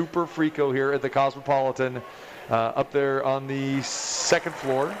out Super Frico here at the Cosmopolitan, up there on the second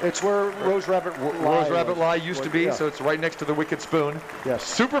floor. It's where Rose Rabbit Lie used to be, so it's right next to the Wicked Spoon. Yes.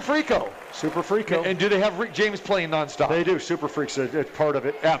 Super Frico. Super Frico. And do they have Rick James playing nonstop? They do. Super Freak's a part of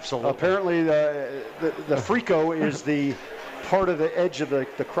it. Absolutely. Apparently, the Frico is the part of the edge of the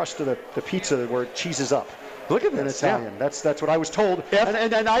crust of the pizza where it cheeses up. Look at this. In Italian. Yeah. That's what I was told.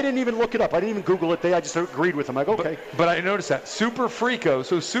 And I didn't even look it up. I didn't even Google it. I just agreed with them. I go, okay. But I noticed that. Super Frico.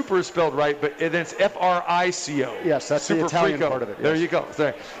 So super is spelled right, but then it's Frico. Yes, that's Super the Italian Frico. part of it. Yes. There you go.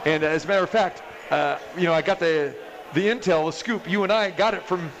 There. And as a matter of fact, I got the intel, the scoop. You and I got it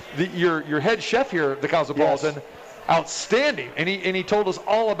from your head chef here at the Cosmopolitan. Yes. Outstanding, and he told us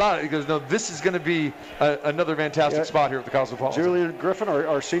all about it. He goes, no, this is going to be another fantastic spot here at the Cosmopolitan. Julian Griffin,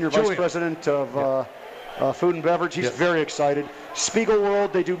 our senior vice president of food and beverage, he's very excited. Spiegel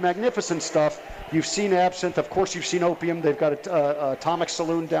World, they do magnificent stuff. You've seen Absinthe, of course. You've seen Opium. They've got a Atomic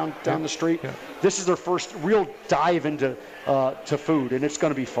Saloon down the street. Yeah. This is their first real dive into to food, and it's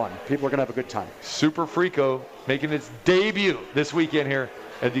going to be fun. People are going to have a good time. Super Frico making its debut this weekend here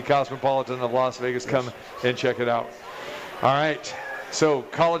at the Cosmopolitan of Las Vegas. Come and check it out. All right. So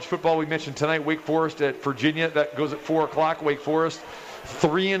college football, we mentioned tonight, Wake Forest at Virginia. That goes at 4 o'clock. Wake Forest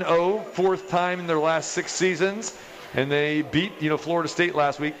 3-0, fourth time in their last 6 seasons. and they beat Florida State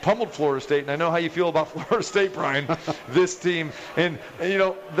last week, pummeled Florida State, and I know how you feel about Florida State, Brian. This team, and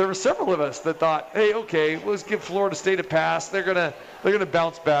there were several of us that thought, hey, okay, let's give Florida State a pass. They're gonna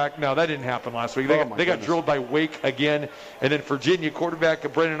bounce back. No, that didn't happen last week. They got drilled by Wake again, and then Virginia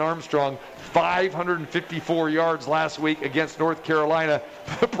quarterback Brennan Armstrong, 554 yards last week against North Carolina.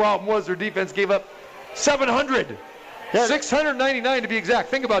 The problem was their defense gave up 700. 699 to be exact.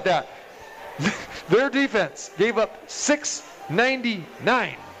 Think about that. Their defense gave up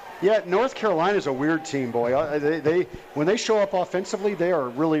 699. Yeah, North Carolina's a weird team, boy. They when they show up offensively, they are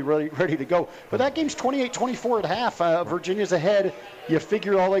really, really ready to go. But that game's 28-24 at half. Virginia's ahead. You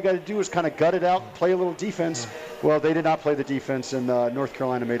figure all they got to do is kind of gut it out, play a little defense. Well, they did not play the defense, and North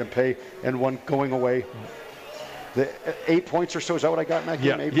Carolina made them pay and won going away. The 8 points or so, is that what I got in that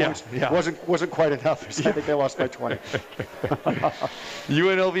game? 8 points? Yeah. Wasn't quite enough. I think they lost by 20.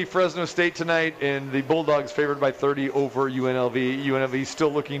 UNLV Fresno State tonight, and the Bulldogs favored by 30 over UNLV. UNLV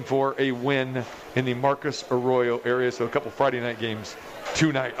still looking for a win in the Marcus Arroyo area, so a couple Friday night games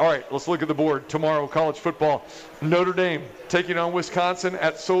tonight. All right, let's look at the board. Tomorrow, college football. Notre Dame taking on Wisconsin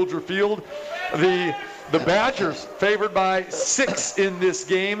at Soldier Field. The Badgers favored by 6 in this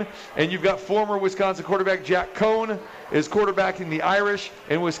game, and you've got former Wisconsin quarterback Jack Cohn is quarterbacking the Irish.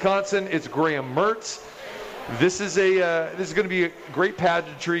 In Wisconsin, it's Graham Mertz. This is going to be a great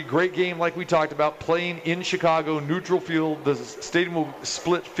pageantry, great game like we talked about, playing in Chicago, neutral field. The stadium will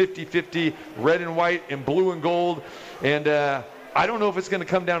split 50-50, red and white and blue and gold, and I don't know if it's going to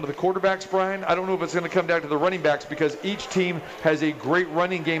come down to the quarterbacks, Brian. I don't know if it's going to come down to the running backs because each team has a great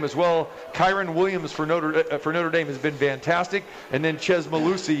running game as well. Kyron Williams for Notre Dame has been fantastic. And then Ches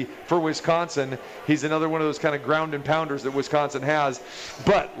Malusi for Wisconsin. He's another one of those kind of ground and pounders that Wisconsin has.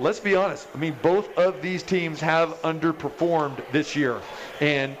 But let's be honest. I mean, both of these teams have underperformed this year.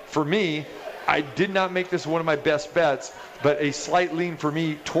 And for me, I did not make this one of my best bets, but a slight lean for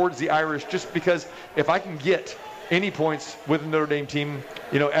me towards the Irish just because if I can get any points with the Notre Dame team,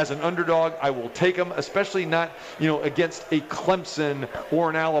 as an underdog, I will take them, especially not, against a Clemson or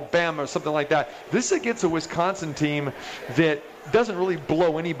an Alabama or something like that. This is against a Wisconsin team that doesn't really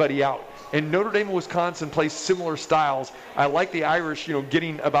blow anybody out. And Notre Dame and Wisconsin play similar styles. I like the Irish,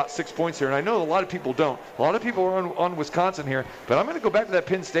 getting about 6 points here. And I know a lot of people don't. A lot of people are on Wisconsin here. But I'm going to go back to that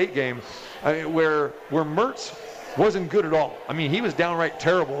Penn State game where Mertz wasn't good at all. I mean, he was downright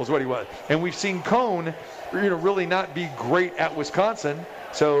terrible is what he was. And we've seen Cohn really not be great at Wisconsin.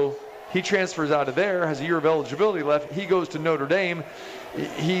 So he transfers out of there, has a year of eligibility left. He goes to Notre Dame.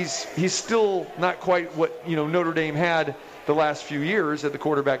 He's still not quite what Notre Dame had the last few years at the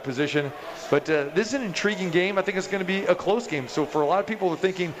quarterback position. But this is an intriguing game. I think it's going to be a close game. So for a lot of people who are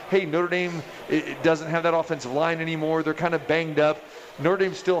thinking, hey, Notre Dame it doesn't have that offensive line anymore. They're kind of banged up. Notre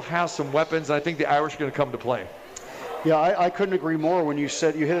Dame still has some weapons, and I think the Irish are going to come to play. Yeah, I couldn't agree more when you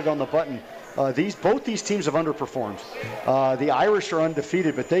said you hit it on the button. Both these teams have underperformed. The Irish are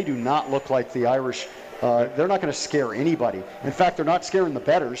undefeated, but they do not look like the Irish. They're not going to scare anybody. In fact, they're not scaring the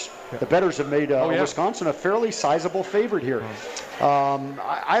bettors. The bettors have made Wisconsin a fairly sizable favorite here.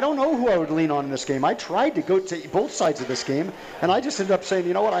 I don't know who I would lean on in this game. I tried to go to both sides of this game, and I just ended up saying,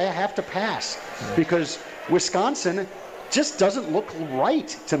 you know what, I have to pass because Wisconsin just doesn't look right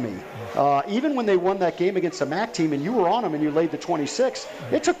to me. Even when they won that game against the MAC team and you were on them and you laid the 26,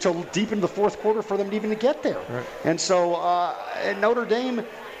 it took till deep into the fourth quarter for them to even get there. Right. And so Notre Dame,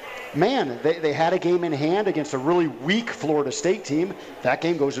 man, they had a game in hand against a really weak Florida State team. That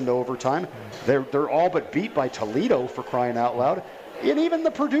game goes into overtime. They're all but beat by Toledo, for crying out loud. And even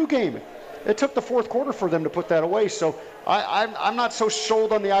the Purdue game, it took the fourth quarter for them to put that away. So I'm not so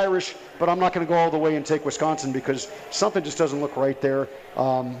sold on the Irish, but I'm not going to go all the way and take Wisconsin because something just doesn't look right there.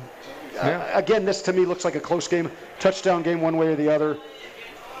 Again, this to me looks like a close game, touchdown game one way or the other.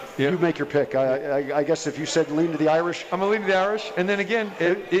 You make your pick. I guess if you said lean to the Irish. I'm going to lean to the Irish. And then again,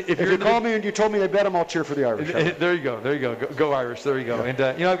 if you call me and you told me I bet them, I'll cheer for the Irish. There you go. Go Irish. There you go.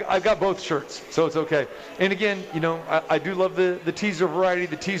 Yeah. And, I've got both shirts, so it's okay. And again, I do love the teaser variety,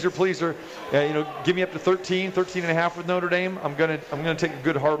 the teaser pleaser. Give me up to 13 and a half with Notre Dame. I'm going to take a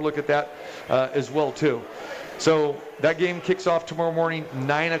good hard look at that as well, too. So that game kicks off tomorrow morning,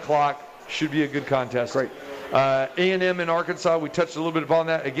 9 o'clock. Should be a good contest. Great. A&M in Arkansas, we touched a little bit upon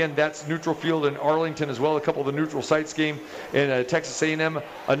that. Again, that's neutral field in Arlington as well, a couple of the neutral sites game. And Texas A&M,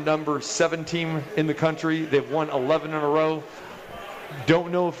 a number 7 team in the country. They've won 11 in a row.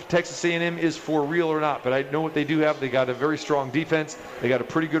 Don't know if Texas A&M is for real or not, but I know what they do have. They got a very strong defense. They got a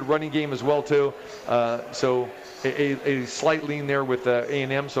pretty good running game as well, too. So a slight lean there with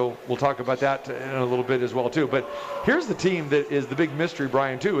A&M, so we'll talk about that in a little bit as well, too. But here's the team that is the big mystery,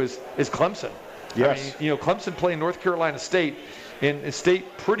 Brian, too, is Clemson. Yes. I mean, Clemson playing North Carolina State, and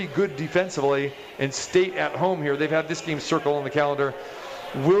State pretty good defensively, and State at home here. They've had this game circled on the calendar.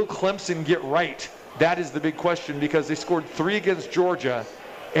 Will Clemson get right? That is the big question, because they scored 3 against Georgia,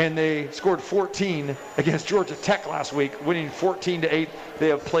 and they scored 14 against Georgia Tech last week, winning 14-8. They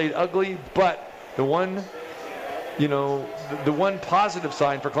have played ugly, but the one positive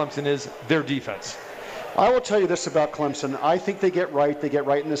sign for Clemson is their defense. I will tell you this about Clemson. I think they get right. They get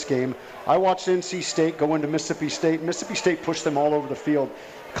right in this game. I watched NC State go into Mississippi State. Mississippi State pushed them all over the field.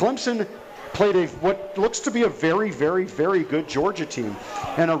 Clemson played what looks to be a very, very, very good Georgia team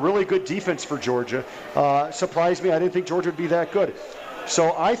and a really good defense for Georgia. Surprised me. I didn't think Georgia would be that good.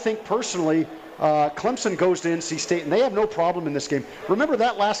 So I think personally, Clemson goes to NC State, and they have no problem in this game. Remember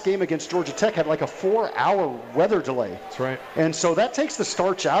that last game against Georgia Tech had like a 4-hour weather delay. That's right. And so that takes the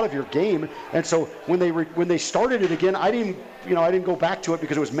starch out of your game. And so when they started it again, I didn't go back to it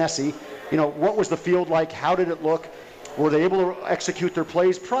because it was messy. What was the field like? How did it look? Were they able to execute their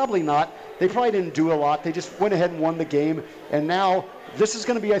plays? Probably not. They probably didn't do a lot. They just went ahead and won the game. And now this is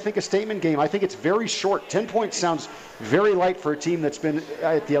going to be, I think, a statement game. I think it's very short. 10 points sounds very light for a team that's been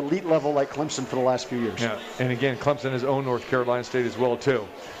at the elite level like Clemson for the last few years. Yeah, and again, Clemson has owned North Carolina State as well, too.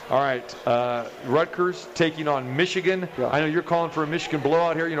 All right, Rutgers taking on Michigan. Yeah. I know you're calling for a Michigan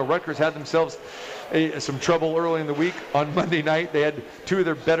blowout here. Rutgers had themselves some trouble early in the week. On Monday night, they had 2 of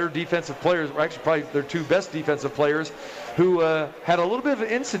their better defensive players, or actually probably their 2 best defensive players, who had a little bit of an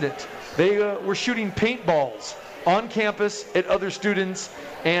incident. They were shooting paintballs on campus at other students,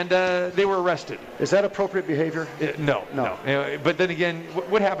 and they were arrested. Is that appropriate behavior? No. But then again,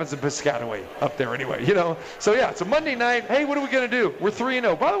 what happens in Piscataway up there anyway? So yeah, it's a Monday night. Hey, what are we going to do? We're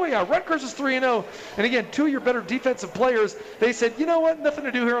 3-0. By the way, Rutgers is 3-0. And again, 2 of your better defensive players, they said, you know what? Nothing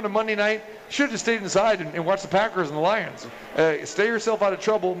to do here on a Monday night. Should have just stayed inside and watched the Packers and the Lions. Stay yourself out of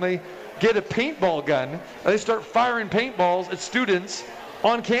trouble. And they get a paintball gun, and they start firing paintballs at students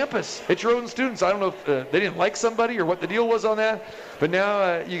on campus. It's your own students. I don't know if they didn't like somebody or what the deal was on that, but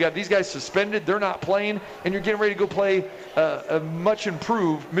now you got these guys suspended. They're not playing, and you're getting ready to go play a much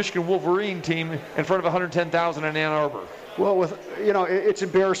improved Michigan Wolverine team in front of 110,000 in Ann Arbor. Well, it's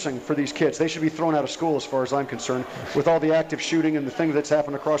embarrassing for these kids. They should be thrown out of school, as far as I'm concerned. With all the active shooting and the thing that's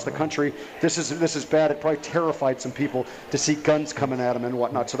happened across the country, this is bad. It probably terrified some people to see guns coming at them and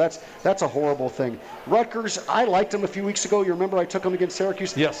whatnot. So that's a horrible thing. Rutgers, I liked them a few weeks ago. You remember I took them against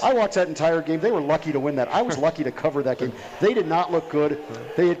Syracuse? Yes. I watched that entire game. They were lucky to win that. I was lucky to cover that game. They did not look good.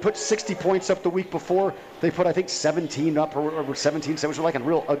 They had put 60 points up the week before. They put, I think, 17 up or 17. So it was like a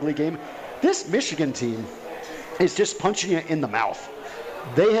real ugly game. This Michigan team is just punching you in the mouth.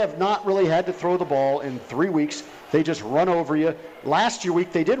 They have not really had to throw the ball in 3 weeks. They just run over you. Last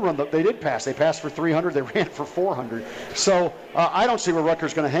week they did pass. They passed for 300. They ran for 400. So I don't see where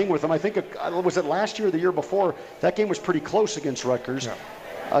Rutgers is going to hang with them. I think was it last year or the year before? That game was pretty close against Rutgers. Yeah.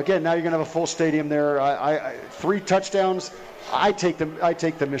 Again, now you're going to have a full stadium there. 3 touchdowns. I take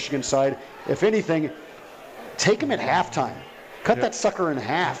the Michigan side. If anything, take them at halftime. Cut that sucker in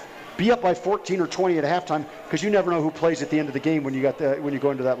half. Be up by 14 or 20 at halftime, because you never know who plays at the end of the game when you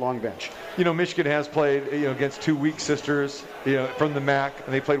go into that long bench. Michigan has played against 2 weak sisters from the MAC,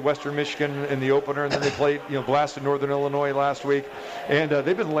 and they played Western Michigan in the opener, and then they played blasted Northern Illinois last week, and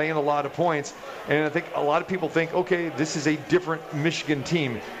they've been laying a lot of points. And I think a lot of people think, okay, this is a different Michigan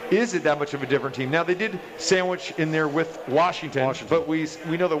team. Is it that much of a different team? Now, they did sandwich in there with Washington. But we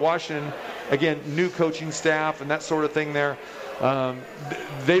know that Washington, again, new coaching staff and that sort of thing there.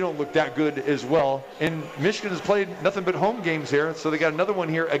 They don't look that good as well. And Michigan has played nothing but home games here, so they got another one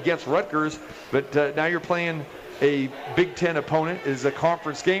here against Rutgers. But now you're playing a Big Ten opponent. It is a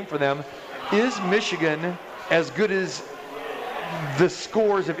conference game for them. Is Michigan as good as the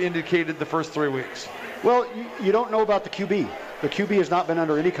scores have indicated the first 3 weeks? Well, you don't know about the QB. The QB has not been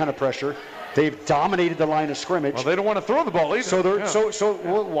under any kind of pressure. They've dominated the line of scrimmage. Well, they don't want to throw the ball either. So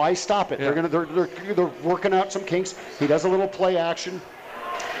why stop it? Yeah. They're working out some kinks. He does a little play action.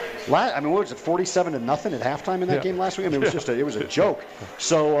 What was it, 47-0 at halftime in that game last week? It was a joke.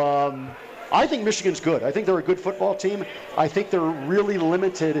 So I think Michigan's good. I think they're a good football team. I think they're really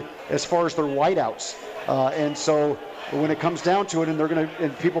limited as far as their wideouts. And so when it comes down to it,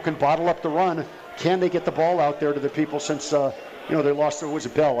 and people can bottle up the run, can they get the ball out there to the people since? They lost. Was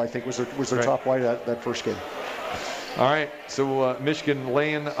it Bell? I think was their top wide that first game. All right. So Michigan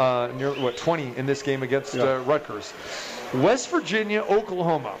laying near 20 in this game against Rutgers. West Virginia,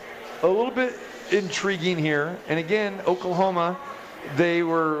 Oklahoma. A little bit intriguing here. And again, Oklahoma They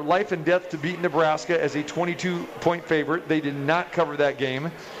were life and death to beat Nebraska as a 22-point favorite. They did not cover that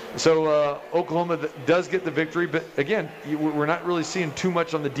game. So Oklahoma does get the victory. But, again, we're not really seeing too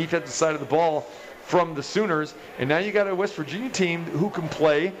much on the defensive side of the ball from the Sooners. And now you got a West Virginia team who can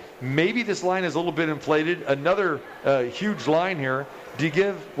play. Maybe this line is a little bit inflated. Another huge line here. Do you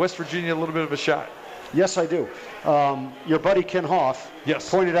give West Virginia a little bit of a shot? Yes, I do. Your buddy Ken Hoff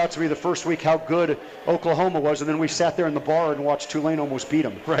pointed out to me the first week how good Oklahoma was, and then we sat there in the bar and watched Tulane almost beat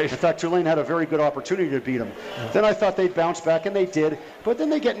them. Right. In fact, Tulane had a very good opportunity to beat them. Then I thought they'd bounce back, and they did. But then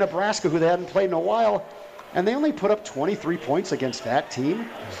they get Nebraska, who they hadn't played in a while, and they only put up 23 points against that team.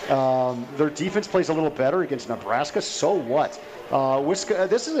 Their defense plays a little better against Nebraska. So what?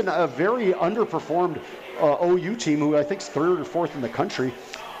 This is a very underperformed OU team who I think is third or fourth in the country.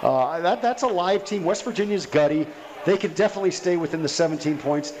 That's a live team. West Virginia's gutty. They can definitely stay within the 17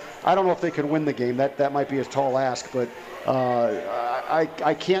 points. I don't know if they can win the game. That might be a tall ask, but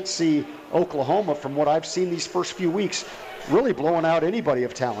I can't see Oklahoma, from what I've seen these first few weeks, really blowing out anybody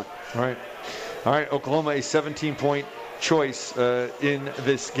of talent. All right, Oklahoma, a 17-point choice in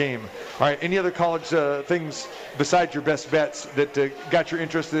this game. All right, any other college things besides your best bets that got your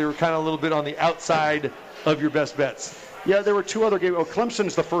interest? They were kind of a little bit on the outside of your best bets. Yeah, there were two other games.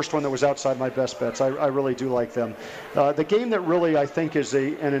 Clemson's the first one that was outside my best bets. I really do like them. The game that really I think is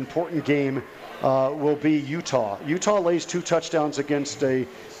an important game will be Utah. Utah lays 2 touchdowns against a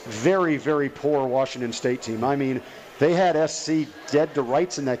very, very poor Washington State team. I mean, they had SC dead to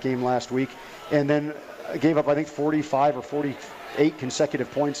rights in that game last week, and then gave up, I think, 45 or 48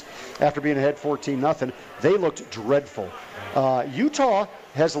 consecutive points after being ahead 14-0. They looked dreadful. Utah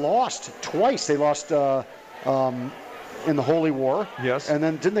has lost twice. They lost in the Holy War. Yes. And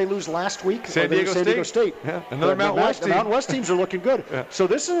then didn't they lose last week? San Diego State. Yeah. Another Mountain West team. The Mountain West teams are looking good. Yeah. So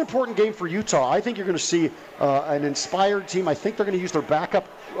this is an important game for Utah. I think you're going to see an inspired team. I think they're going to use their backup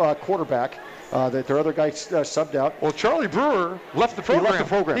quarterback. That their other guy subbed out. Well, Charlie Brewer left the program. He left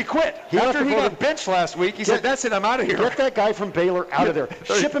the program. He quit. After he got benched last week, he said, that's it, I'm out of here. Get that guy from Baylor out of there.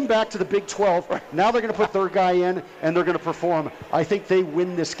 Ship him back to the Big 12. Now they're going to put their guy in, and they're going to perform. I think they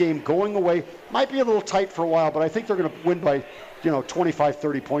win this game going away. Might be a little tight for a while, but I think they're going to win by 25,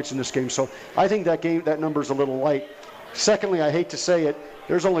 30 points in this game. So I think that number's a little light. Secondly, I hate to say it,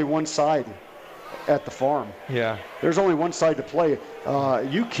 there's only one side at the Farm. Yeah. There's only one side to play.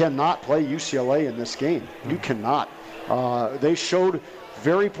 You cannot play UCLA in this game. You cannot. They showed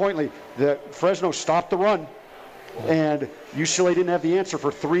very pointedly that Fresno stopped the run, and UCLA didn't have the answer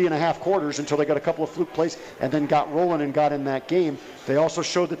for 3.5 quarters until they got a couple of fluke plays and then got rolling and got in that game. They also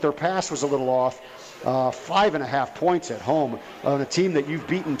showed that their pass was a little off. 5.5 points at home on a team that you've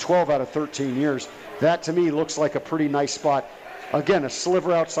beaten 12 out of 13 years. That, to me, looks like a pretty nice spot. Again, a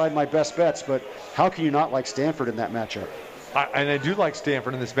sliver outside my best bets, but how can you not like Stanford in that matchup? I do like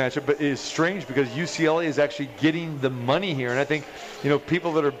Stanford in this matchup, but it is strange because UCLA is actually getting the money here. And I think,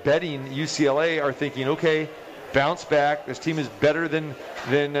 people that are betting UCLA are thinking, okay, bounce back. This team is better than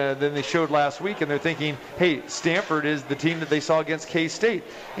they showed last week. And they're thinking, hey, Stanford is the team that they saw against K-State.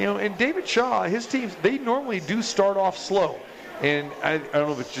 And David Shaw, his teams, they normally do start off slow. And I don't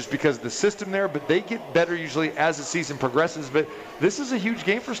know if it's just because of the system there, but they get better usually as the season progresses. But this is a huge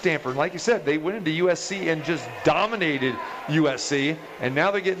game for Stanford. Like you said, they went into USC and just dominated USC. And now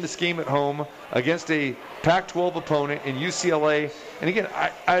they're getting this game at home against a Pac-12 opponent in UCLA. And again,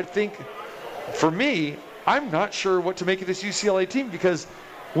 I think, for me, I'm not sure what to make of this UCLA team, because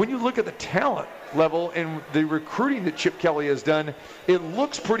when you look at the talent level and the recruiting that Chip Kelly has done, it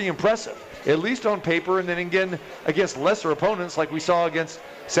looks pretty impressive, at least on paper. And then again, against lesser opponents like we saw against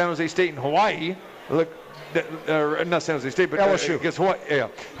San Jose State and Hawaii. Look, not San Jose State, but LSU. Against Hawaii. Yeah,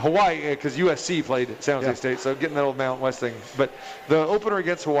 Hawaii, because USC played San Jose State, so getting that old Mountain West thing. But the opener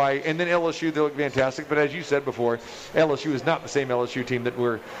against Hawaii, and then LSU, they look fantastic. But as you said before, LSU is not the same LSU team that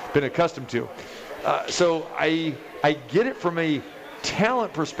we've been accustomed to. So I get it from a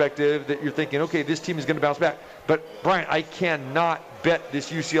talent perspective that you're thinking, okay, this team is going to bounce back. But, Brian, I cannot bet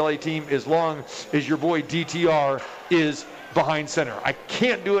this UCLA team as long as your boy DTR is behind center. I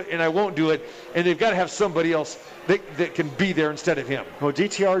can't do it, and I won't do it, and they've got to have somebody else that can be there instead of him. Well,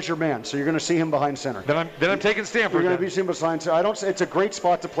 DTR is your man, so you're going to see him behind center. Then I'm taking Stanford. You're going to be seeing behind center. It's a great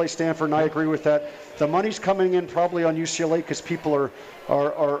spot to play Stanford, and I agree with that. The money's coming in probably on UCLA because people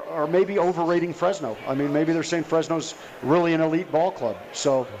are maybe overrating Fresno. I mean, maybe they're saying Fresno's really an elite ball club.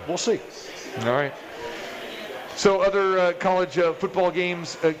 So we'll see. All right. So other college football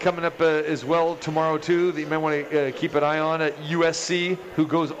games coming up as well tomorrow, too, that you might want to keep an eye on. USC, who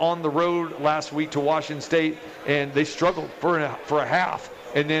goes on the road last week to Washington State, and they struggled for a half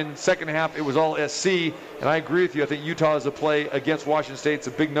and then second half it was all SC. And I agree with you. I think Utah is a play against Washington State. It's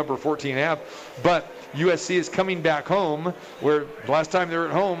a big number, 14.5. But USC is coming back home, where last time they were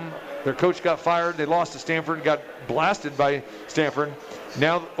at home, their coach got fired. They lost to Stanford, got blasted by Stanford.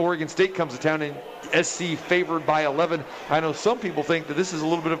 Now Oregon State comes to town, and SC favored by 11. I know some people think that this is a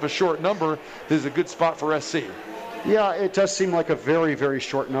little bit of a short number. This is a good spot for SC. Yeah, it does seem like a very, very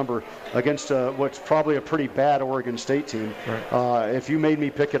short number against what's probably a pretty bad Oregon State team. Right. If you made me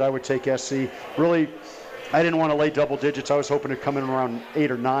pick it, I would take SC. Really, I didn't want to lay double digits. I was hoping to come in around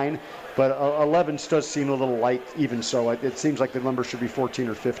 8 or 9. But 11 does seem a little light, even so. It seems like the number should be 14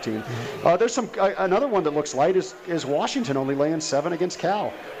 or 15. There's another one that looks light is Washington only laying 7 against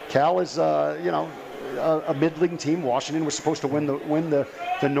Cal. Cal is a middling team. Washington was supposed to win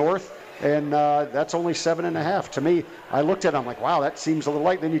the North, and that's only 7.5. To me, I looked at it, I'm like, wow, that seems a little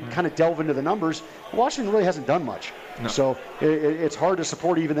light. Then you kind of delve into the numbers. Washington really hasn't done much. No. So it's hard to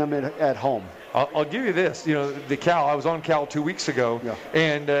support even them at home. I'll give you this. The Cal, I was on Cal 2 weeks ago,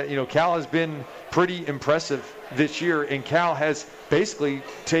 and Cal has been pretty impressive this year, and Cal has basically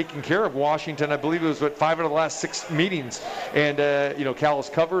taken care of Washington. I believe it was 5 out of the last 6 meetings, and Cal is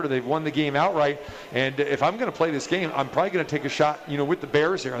covered, or they've won the game outright. And if I'm going to play this game, I'm probably going to take a shot, with the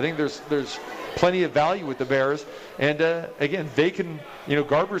Bears here. I think there's plenty of value with the Bears, and again, they can,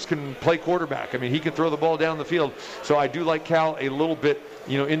 Garbers can play quarterback. I mean, he can throw the ball down the field. So I do like Cal a little bit,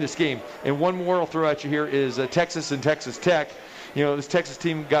 in this game. And one more I'll throw at you here is Texas and Texas Tech. This Texas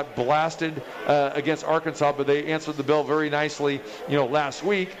team got blasted against Arkansas, but they answered the bell very nicely, last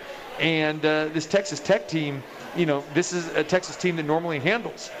week. And this Texas Tech team, this is a Texas team that normally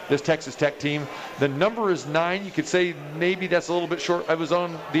handles this Texas Tech team. The number is 9. You could say maybe that's a little bit short. I was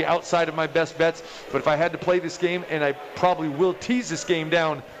on the outside of my best bets, but if I had to play this game, and I probably will tease this game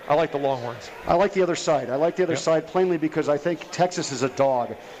down, I like the Longhorns. I like the other side. I like the other side plainly because I think Texas is a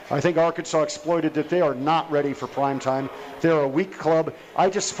dog. I think Arkansas exploited that they are not ready for prime time. They're a weak club. I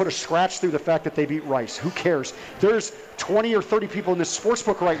just put a scratch through the fact that they beat Rice. Who cares? There's 20 or 30 people in this sports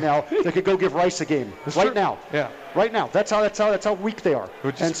book right now that could go give Rice a game now. Yeah. Right now. That's how weak they are.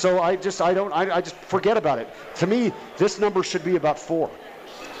 And so I just forget about it. To me, this number should be about 4.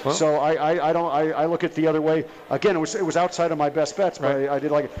 Well, so I look at the other way. Again, it was outside of my best bets, but I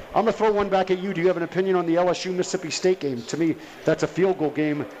did like it. I'm going to throw one back at you. Do you have an opinion on the LSU Mississippi State game? To me, that's a field goal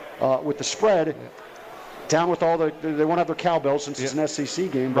game with the spread. Yeah. Down with they won't have their cowbells since it's an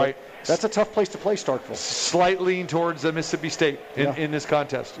SEC game. But that's a tough place to play, Starkville. Slight lean towards Mississippi State in this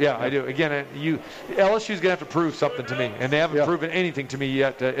contest. Yeah, I do. Again, LSU's going to have to prove something to me, and they haven't proven anything to me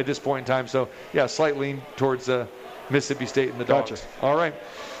yet at this point in time. So, slight lean towards Mississippi State and the Dogs. Gotcha. All right.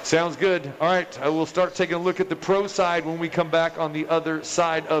 Sounds good. All right. I will start taking a look at the pro side when we come back on the other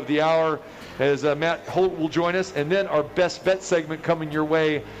side of the hour, as Matt Holt will join us, and then our best bet segment coming your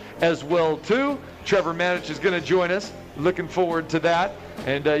way as well, too. Trevor Manich is going to join us. Looking forward to that.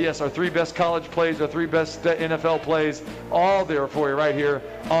 And, yes, our 3 best college plays, our 3 best NFL plays, all there for you right here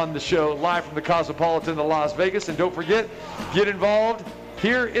on the show, live from the Cosmopolitan of Las Vegas. And don't forget, get involved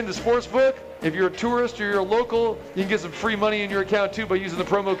here in the Sportsbook. If you're a tourist or you're a local, you can get some free money in your account, too, by using the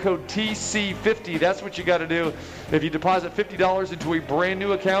promo code TC50. That's what you got to do. If you deposit $50 into a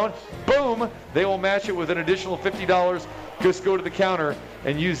brand-new account, boom, they will match it with an additional $50. Just go to the counter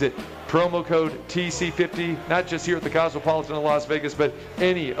and use it. Promo code TC50, not just here at the Cosmopolitan of Las Vegas, but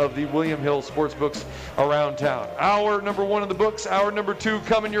any of the William Hill sportsbooks around town. Hour number 1 in the books, hour number 2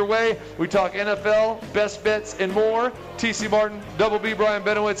 coming your way. We talk NFL, best bets, and more. TC Martin, Double B, Brian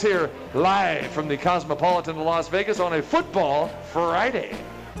Benowitz here, live from the Cosmopolitan of Las Vegas on a Football Friday.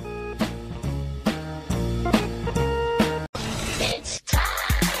 It's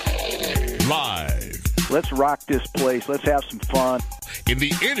time. Live. Let's rock this place. Let's have some fun. In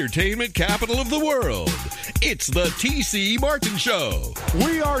the entertainment capital of the world, it's the TC Martin Show.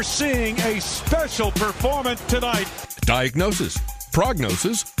 We are seeing a special performance tonight. Diagnosis,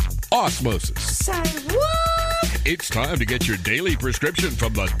 prognosis, osmosis. Say what? It's time to get your daily prescription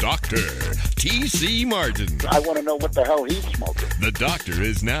from the doctor, TC Martin. I want to know what the hell he's smoking. The doctor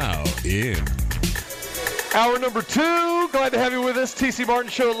is now in. Hour number 2. Glad to have you with us. TC Martin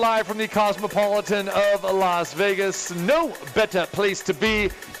Show live from the Cosmopolitan of Las Vegas. No better place to be.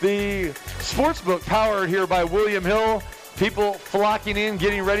 The sportsbook powered here by William Hill. People flocking in,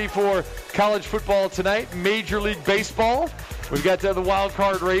 getting ready for college football tonight. Major League Baseball. We've got the wild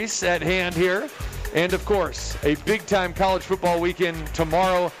card race at hand here. And, of course, a big-time college football weekend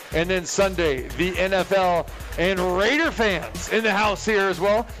tomorrow and then Sunday. The NFL and Raider fans in the house here as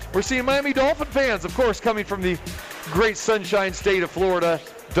well. We're seeing Miami Dolphin fans, of course, coming from the great Sunshine State of Florida.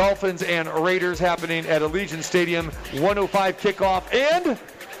 Dolphins and Raiders happening at Allegiant Stadium. 1:05 kickoff, and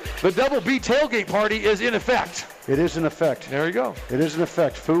the Double B tailgate party is in effect. It is in effect. There you go. It is in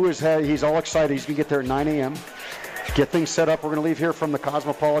effect. Fu he's all excited. He's going to get there at 9 a.m. Get things set up. We're going to leave here from the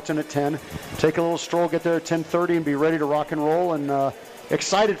Cosmopolitan at 10. Take a little stroll, get there at 10:30, and be ready to rock and roll. And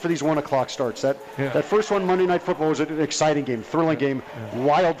excited for these 1 o'clock starts. That first one, Monday Night Football, was an exciting game, thrilling game,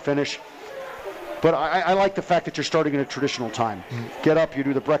 wild finish. But I like the fact that you're starting at a traditional time. Get up, you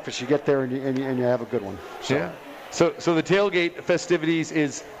do the breakfast, you get there, and you have a good one. So. Yeah. So the tailgate festivities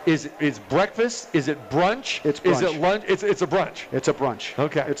is breakfast? Is it brunch? It's brunch. Is it lunch? It's a brunch. It's a brunch.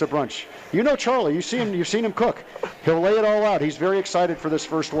 Okay. It's a brunch. You know Charlie. You've seen him cook. He'll lay it all out. He's very excited for this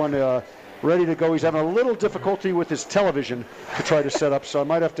first one. Ready to go. He's having a little difficulty with his television to try to set up, so I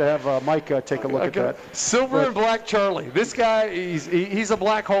might have to have Mike take a look at that. Silver and black Charlie. This guy, he's a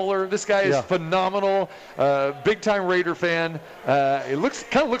black holer. This guy is phenomenal. Big-time Raider fan. It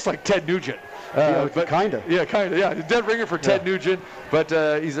kind of looks like Ted Nugent. Kind of. Yeah, kind of. Yeah, dead ringer for Ted Nugent, but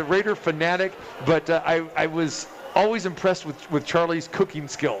he's a Raider fanatic. But I was always impressed with Charlie's cooking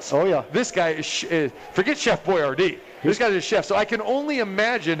skills. Oh, yeah. This guy is, forget Chef Boyardee. This guy's a chef. So I can only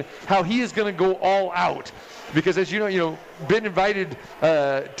imagine how he is going to go all out. Because as you know, been invited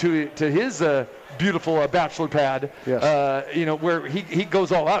to his beautiful bachelor pad, where he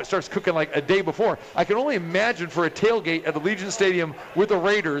goes all out, starts cooking like a day before. I can only imagine for a tailgate at the Allegiant Stadium with the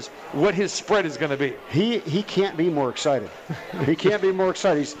Raiders what his spread is going to be. He can't be more excited. He can't be more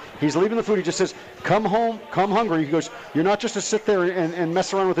excited. He's leaving the food. He just says, "Come home, come hungry." He goes, "You're not just to sit there and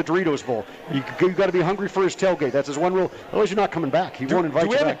mess around with a Doritos bowl. You got to be hungry for his tailgate. That's his one rule. Otherwise, you're not coming back. He won't invite you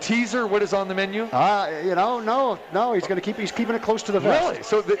back." Do we have a teaser? What is on the menu? No. He's keeping it close to the vest. Really?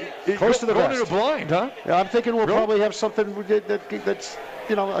 So close to the going vest. into blind, huh? Yeah, I'm thinking we'll probably have something that's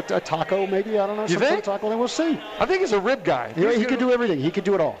a taco maybe. I don't know. You think? Taco. Then we'll see. I think he's a rib guy. He could do everything. He could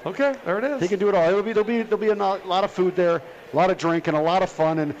do it all. Okay, there it is. He can do it all. There'll be a lot of food there, a lot of drink, and a lot of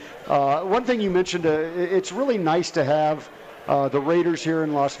fun. And one thing you mentioned, it's really nice to have the Raiders here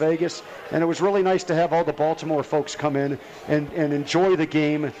in Las Vegas, and it was really nice to have all the Baltimore folks come in and enjoy the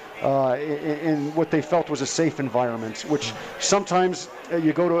game in what they felt was a safe environment, which sometimes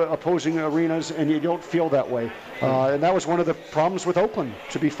you go to opposing arenas and you don't feel that way. And that was one of the problems with Oakland,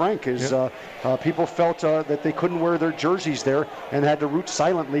 to be frank, is people felt that they couldn't wear their jerseys there and had to root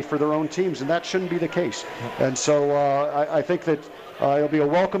silently for their own teams, and that shouldn't be the case. And so I think that it'll be a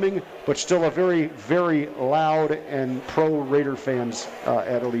welcoming, but still a very, very loud and pro-Raider fans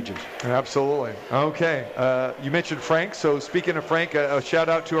at Allegiant. Absolutely. Okay. You mentioned Frank. So speaking of Frank, a shout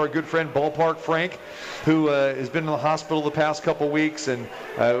out to our good friend Ballpark Frank, who has been in the hospital the past couple weeks, and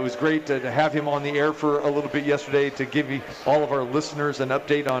it was great to have him on the air for a little bit yesterday to give all of our listeners an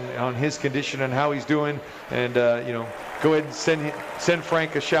update on his condition and how he's doing. And go ahead and send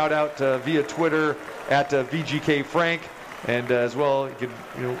Frank a shout out via Twitter at VGK Frank. And as well, you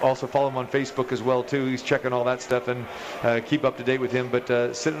can also follow him on Facebook as well too. He's checking all that stuff and keep up to date with him.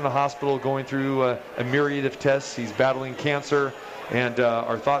 But sitting in the hospital, going through a myriad of tests. He's battling cancer, and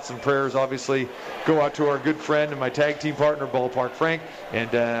our thoughts and prayers obviously go out to our good friend and my tag team partner, Ballpark Frank.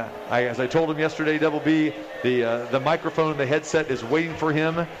 And as I told him yesterday, Double B, the microphone, the headset is waiting for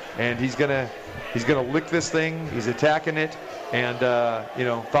him, and he's gonna lick this thing. He's attacking it. And,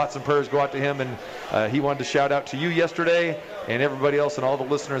 thoughts and prayers go out to him. And he wanted to shout out to you yesterday and everybody else and all the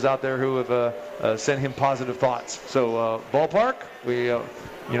listeners out there who have sent him positive thoughts. So, Ballpark, we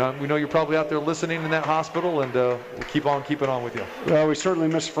know you're probably out there listening in that hospital, and we'll keep on keeping on with you. Well, we certainly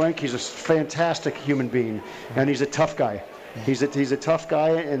miss Frank. He's a fantastic human being, and he's a tough guy. He's a tough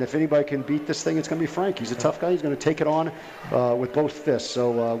guy, and if anybody can beat this thing, it's going to be Frank. He's a tough guy. He's going to take it on with both fists.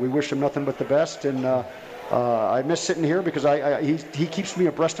 So we wish him nothing but the best. And I miss sitting here because he keeps me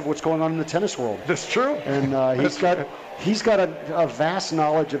abreast of what's going on in the tennis world. That's true. And he's got a vast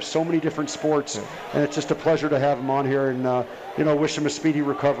knowledge of so many different sports, and it's just a pleasure to have him on here. And wish him a speedy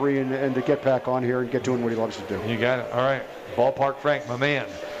recovery and to get back on here and get doing what he loves to do. You got it. All right, Ballpark Frank, my man.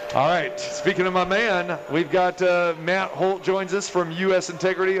 All right, speaking of my man, we've got Matt Holt joins us from U.S.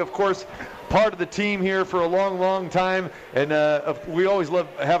 Integrity, of course, part of the team here for a long, long time, and we always love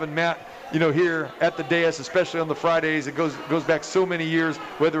having Matt here at the dais, especially on the Fridays. It goes back so many years,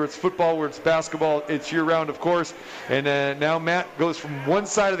 whether it's football or it's basketball. It's year-round, of course. And now Matt goes from one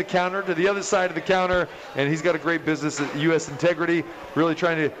side of the counter to the other side of the counter, and he's got a great business at U.S. Integrity, really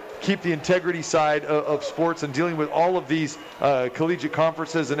trying to keep the integrity side of sports and dealing with all of these collegiate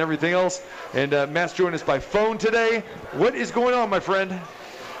conferences and everything else. And Matt's joining us by phone today. What is going on, my friend?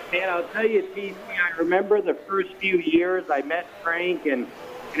 Man, I'll tell you, TC, I remember the first few years I met Frank, and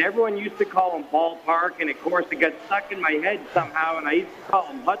and everyone used to call him Ballpark, and of course it got stuck in my head somehow, and I used to call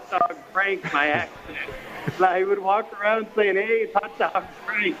him Hot Dog Frank by accident. And I would walk around saying, hey, it's Hot Dog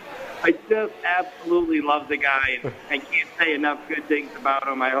Frank. I just absolutely love the guy, and I can't say enough good things about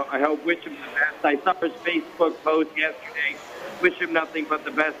him. I hope wish him the best. I saw his Facebook post yesterday. Wish him nothing but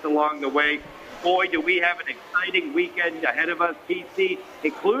the best along the way. Boy, do we have an exciting weekend ahead of us, TC,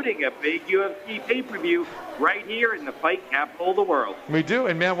 including a big UFC pay-per-view right here in the fight capital of the world. We do,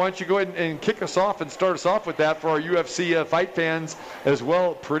 and Matt, why don't you go ahead and kick us off and start us off with that for our UFC fight fans as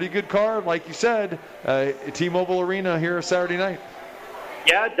well. Pretty good card, like you said, T-Mobile Arena here Saturday night.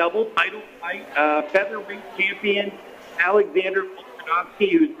 Yeah, double title fight. Featherweight champion Alexander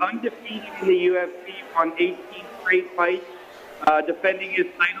Volkanovski, who's undefeated in the UFC, won 18 straight fights, defending his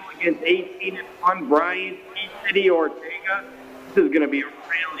title against 18-1 Brian T-City Ortega. This is going to be a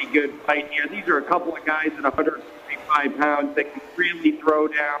really good fight here. These are a couple of guys at 155 pounds that can really throw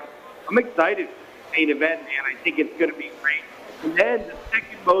down. I'm excited for the main event, man. I think it's going to be great. And then the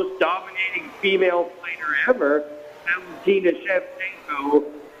second most dominating female fighter ever, Valentina Shevchenko,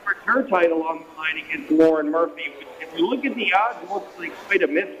 for her title on the line against Lauren Murphy. If you look at the odds, it looks like quite a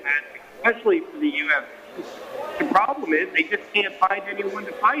mismatch, especially for the UFC. The problem is they just can't find anyone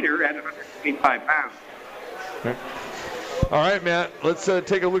to fight her at 125 pounds. Okay. All right, Matt, let's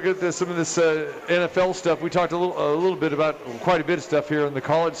take a look at some of this NFL stuff. We talked a little bit about quite a bit of stuff here on the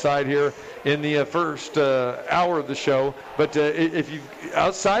college side here in the first hour of the show. But if you,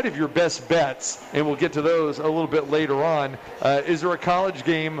 outside of your best bets, and we'll get to those a little bit later on, is there a college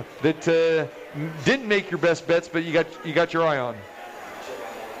game that didn't make your best bets, but you got your eye on?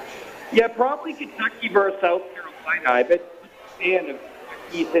 Yeah, probably Kentucky versus South Carolina. I've been a fan of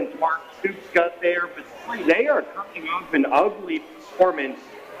Kentucky since Mark Stoops got there, but they are coming off an ugly performance,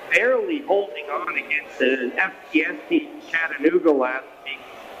 barely holding on against the FCS team Chattanooga last week.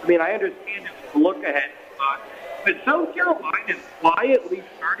 I mean, I understand it was a look-ahead spot, but South Carolina is quietly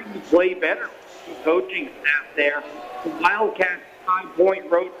starting to play better with the coaching staff there. The Wildcats 5-point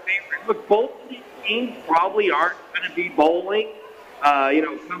road favorite. Look, both of these teams probably aren't going to be bowling,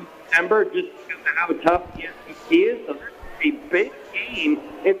 come September, just because of how tough the SEC is. So there's a big game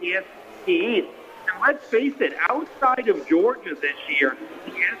in the SEC East. And let's face it, outside of Georgia this year,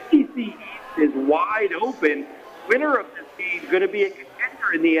 the SEC East is wide open. Winner of this game is going to be a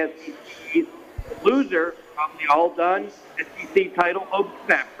contender in the SEC East. The loser, probably all done, SEC title hopes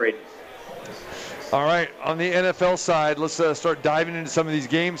evaporated. All right, on the NFL side, let's start diving into some of these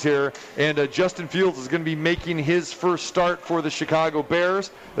games here. And Justin Fields is going to be making his first start for the Chicago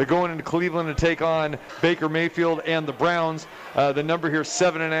Bears. They're going into Cleveland to take on Baker Mayfield and the Browns. The number here,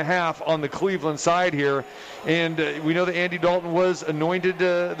 7.5 on the Cleveland side here. And we know that Andy Dalton was anointed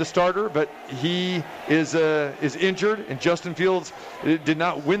the starter, but he is injured. And Justin Fields did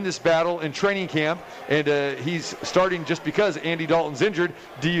not win this battle in training camp. And he's starting just because Andy Dalton's injured.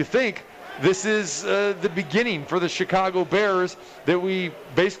 Do you think this is the beginning for the Chicago Bears that we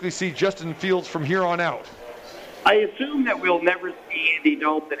basically see Justin Fields from here on out? I assume that we'll never see Andy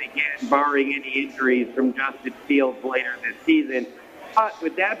Dalton again, barring any injuries from Justin Fields later this season. But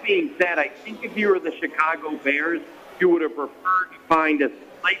with that being said, I think if you were the Chicago Bears, you would have preferred to find a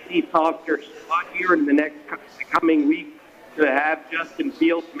slightly softer spot here in the coming week to have Justin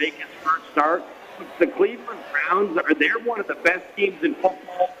Fields make his first start. The Cleveland Browns they're one of the best teams in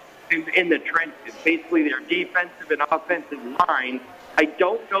football in the trenches, basically their defensive and offensive line. I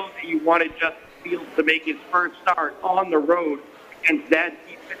don't know that you wanted Justin Fields to make his first start on the road against that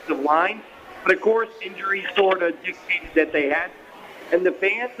defensive line. But, of course, injuries sort of dictated that they had. And the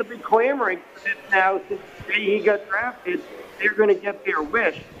fans have been clamoring for this now since the day he got drafted. They're going to get their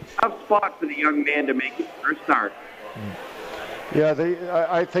wish. Tough spot for the young man to make his first start. Yeah,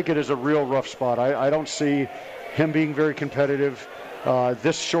 I think it is a real rough spot. I don't see him being very competitive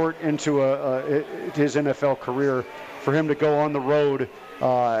this short into his NFL career. For him to go on the road,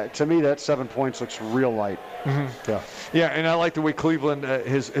 to me, that 7 points looks real light. Mm-hmm. Yeah, and I like the way Cleveland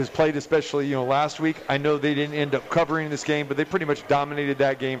has played, especially last week. I know they didn't end up covering this game, but they pretty much dominated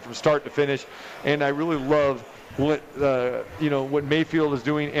that game from start to finish. And I really love what Mayfield is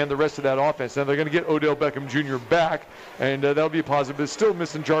doing and the rest of that offense. Now they're going to get Odell Beckham Jr. back, and that'll be a positive. But still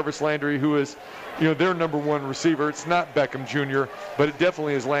missing Jarvis Landry, who is their number one receiver. It's not Beckham Jr., but it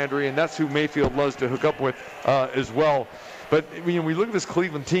definitely is Landry, and that's who Mayfield loves to hook up with as well. But we look at this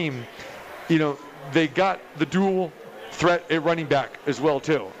Cleveland team, they got the dual threat at running back as well,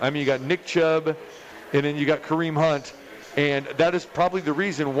 too. I mean, you got Nick Chubb, and then you got Kareem Hunt. And that is probably the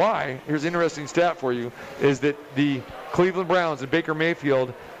reason why, here's an interesting stat for you, is that the Cleveland Browns and Baker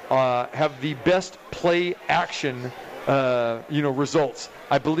Mayfield have the best play action results.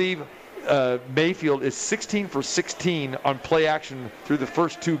 I believe Mayfield is 16 for 16 on play action through the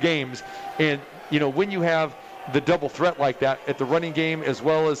first 2 games. And, when you have the double threat like that at the running game as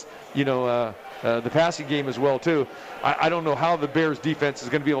well as, the passing game as well, too, I don't know how the Bears defense is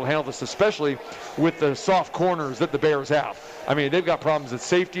going to be able to handle this, especially with the soft corners that the Bears have. I mean, they've got problems at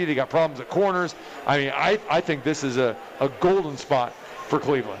safety. They got problems at corners. I mean, I think this is a golden spot for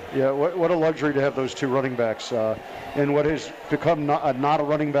Cleveland. Yeah, what a luxury to have those 2 running backs. In what has become not a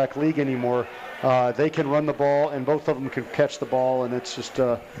running back league anymore, they can run the ball, and both of them can catch the ball, and it's just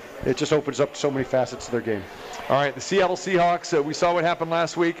it just opens up so many facets of their game. All right, the Seattle Seahawks, we saw what happened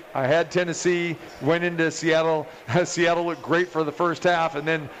last week. I had Tennessee, went into Seattle. Seattle looked great for the first half, and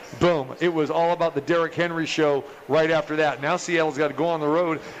then, boom, it was all about the Derrick Henry show right after that. Now Seattle's got to go on the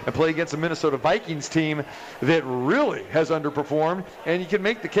road and play against a Minnesota Vikings team that really has underperformed, and you can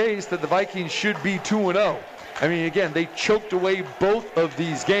make the case that the Vikings should be 2-0. I mean, again, they choked away both of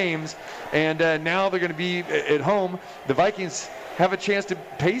these games, and now they're going to be at home. The Vikings have a chance to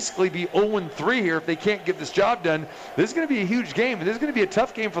basically be 0-3 here if they can't get this job done. This is going to be a huge game, and this is going to be a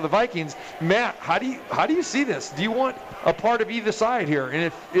tough game for the Vikings. Matt, how do you see this? Do you want a part of either side here?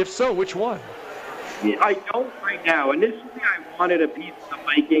 And if so, which one? Yeah, I don't right now. Initially, I wanted a piece of the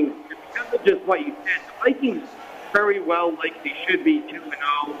Vikings because of just what you said. The Vikings very well like they should be 2-0.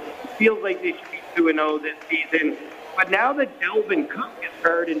 It feels like they should be 2-0 this season. But now that Dalvin Cook is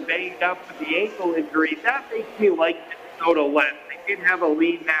hurt and banged up with the ankle injury, that makes me like Minnesota less. They did have a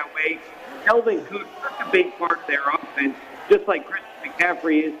lead that way. Dalvin Cook, such a big part of their offense, just like Christian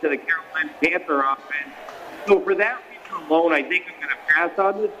McCaffrey is to the Carolina Panther offense. So for that reason alone, I think I'm going to pass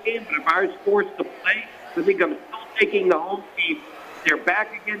on this game. But if I was forced to play, I think I'm still taking the home team. They're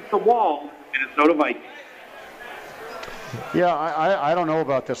back against the wall, Minnesota Vikings. Yeah, I don't know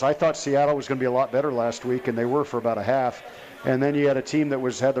about this. I thought Seattle was going to be a lot better last week, and they were for about a half. And then you had a team that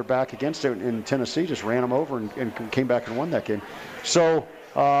had their back against it, and Tennessee just ran them over and came back and won that game. So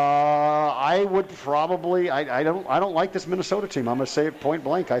I would probably I don't like this Minnesota team. I'm going to say it point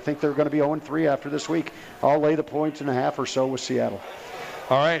blank. I think they're going to be 0-3 after this week. I'll lay the 1.5 or so with Seattle.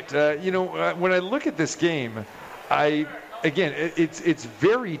 All right. When I look at this game, it's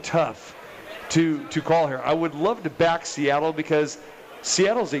very tough to call here. I would love to back Seattle because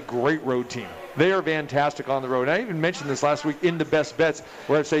Seattle's a great road team. They are fantastic on the road. And I even mentioned this last week in the best bets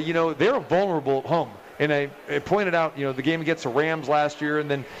where I'd say, they're vulnerable at home. And I pointed out, the game against the Rams last year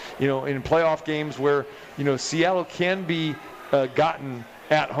and then, in playoff games where, Seattle can be gotten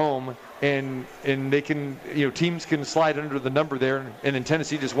at home and they can, teams can slide under the number there. And then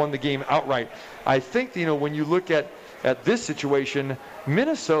Tennessee just won the game outright. I think, when you look at this situation,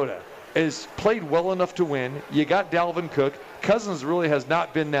 Minnesota has played well enough to win. You got Dalvin Cook. Cousins really has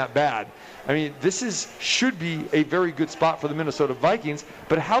not been that bad. I mean, this should be a very good spot for the Minnesota Vikings.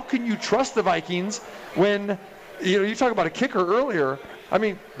 But how can you trust the Vikings when, you talk about a kicker earlier. I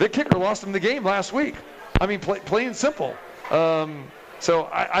mean, the kicker lost them the game last week. I mean, plain simple. So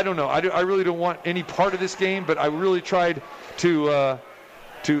I don't know. I really don't want any part of this game, but I really tried to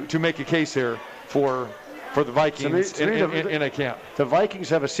make a case here for the Vikings, and I can't. The Vikings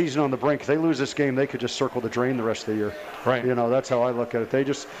have a season on the brink. If they lose this game, they could just circle the drain the rest of the year. Right. That's how I look at it. They're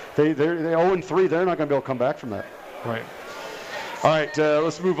 0-3. They're not going to be able to come back from that. Right. All right,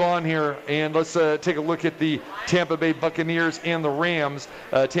 let's move on here, and let's take a look at the Tampa Bay Buccaneers and the Rams.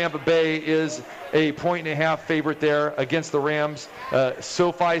 Tampa Bay is a 1.5 favorite there against the Rams.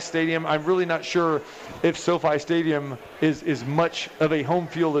 SoFi Stadium, I'm really not sure if SoFi Stadium is much of a home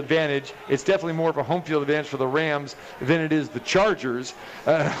field advantage. It's definitely more of a home field advantage for the Rams than it is the Chargers,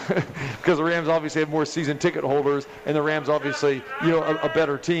 because the Rams obviously have more season ticket holders, and the Rams obviously, a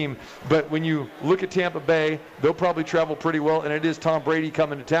better team. But when you look at Tampa Bay, they'll probably travel pretty well, and it is Tom Brady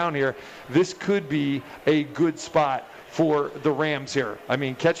coming to town here. This could be a good spot for the Rams here. I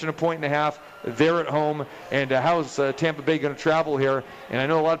mean, catching a 1.5, they're at home, and how's Tampa Bay going to travel here? And I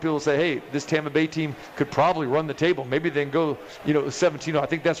know a lot of people say, hey, this Tampa Bay team could probably run the table. Maybe they can go, 17-0. I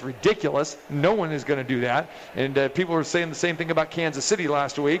think that's ridiculous. No one is going to do that. And people were saying the same thing about Kansas City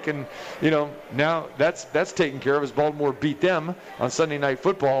last week, and now that's taken care of as Baltimore beat them on Sunday Night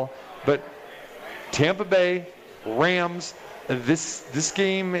Football. But Tampa Bay, Rams, this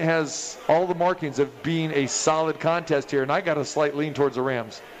game has all the markings of being a solid contest here, and I got a slight lean towards the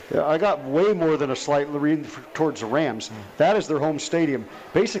Rams. Yeah, I got way more than a slight lean towards the Rams. That is their home stadium.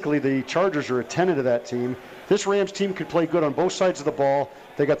 Basically, the Chargers are a tenant of that team. This Rams team could play good on both sides of the ball.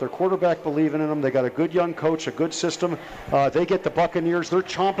 They got their quarterback believing in them. They got a good young coach, a good system. They get the Buccaneers. They're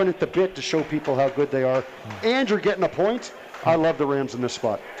chomping at the bit to show people how good they are. And you're getting a point. I love the Rams in this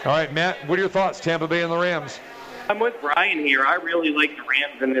spot. All right, Matt, what are your thoughts, Tampa Bay and the Rams? I'm with Brian here. I really like the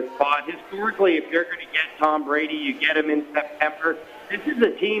Rams in this spot. Historically, if you're going to get Tom Brady, you get him in September. This is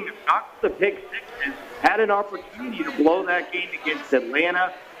a team, if not the pick sixes, had an opportunity to blow that game against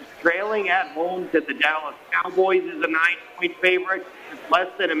Atlanta. Trailing at home to the Dallas Cowboys is a 9-point favorite. With less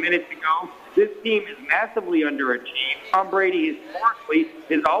than a minute to go. This team is massively underachieved. Tom Brady historically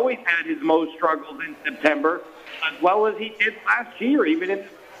has always had his most struggles in September, as well as he did last year. Even in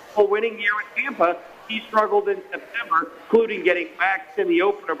the winning year in Tampa, he struggled in September, including getting waxed in the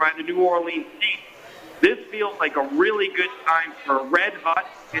opener by the New Orleans Saints. This feels like a really good time for a red-hot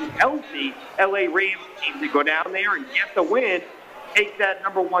and healthy LA Rams team to go down there and get the win, take that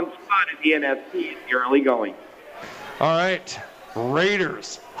number one spot in the NFC in the early going. All right,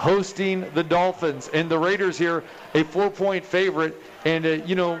 Raiders hosting the Dolphins. And the Raiders here, a 4-point favorite. And,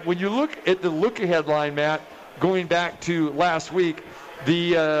 when you look at the look-ahead line, Matt, going back to last week,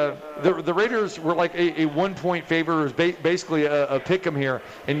 the Raiders were like a 1-point favorite, basically a pick 'em here.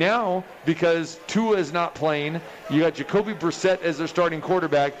 And now, because Tua is not playing, you got Jacoby Brissett as their starting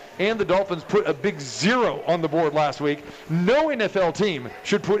quarterback, and the Dolphins put a big 0 on the board last week. No NFL team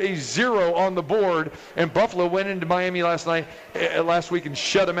should put a 0 on the board. And Buffalo went into Miami last week and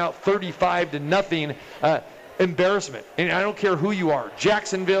shut them out 35-0. Embarrassment. And I don't care who you are,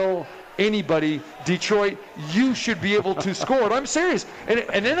 Jacksonville, anybody, Detroit, you should be able to score it. I'm serious.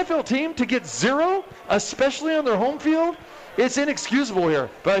 An NFL team to get 0, especially on their home field, it's inexcusable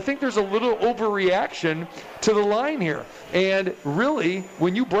here. But I think there's a little overreaction to the line here. And really,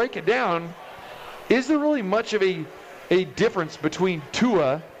 when you break it down, is there really much of a difference between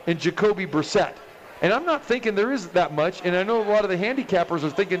Tua and Jacoby Brissett? And I'm not thinking there is that much, and I know a lot of the handicappers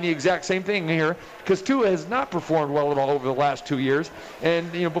are thinking the exact same thing here, because Tua has not performed well at all over the last 2 years.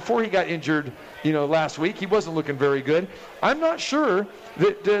 And, before he got injured, last week, he wasn't looking very good. I'm not sure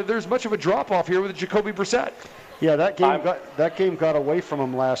that there's much of a drop-off here with Jacoby Brissett. Yeah, that game got away from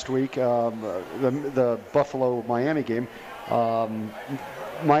him last week, the Buffalo-Miami game.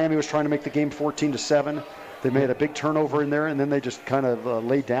 Miami was trying to make the game 14-7. They made a big turnover in there, and then they just kind of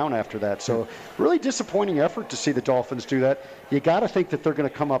laid down after that. So really disappointing effort to see the Dolphins do that. You got to think that they're going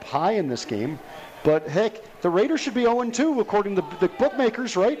to come up high in this game. But, heck, the Raiders should be 0-2 according to the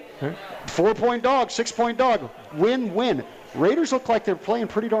bookmakers, right? 4-point dog, 6-point dog, win. Raiders look like they're playing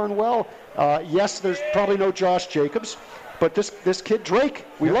pretty darn well. Yes, there's probably no Josh Jacobs. But this kid, Drake,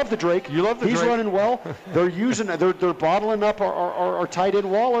 we love the Drake. You love the Drake. He's running well. They're bottling up our tight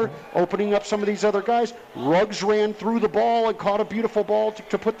end Waller, opening up some of these other guys. Ruggs ran through the ball and caught a beautiful ball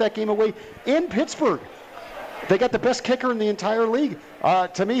to put that game away in Pittsburgh. They got the best kicker in the entire league.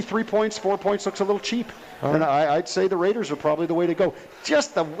 To me, 3 points, 4 points looks a little cheap. And I'd say the Raiders are probably the way to go.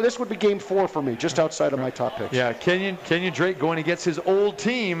 This would be game 4 for me, just outside of my top picks. Yeah, Kenyon Drake going against his old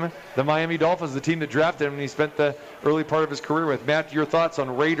team, the Miami Dolphins, the team that drafted him and he spent the early part of his career with. Matt, your thoughts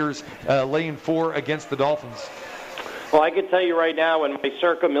on Raiders laying 4 against the Dolphins? Well, I can tell you right now in my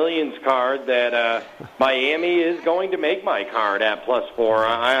Circa Millions card that Miami is going to make my card at +4.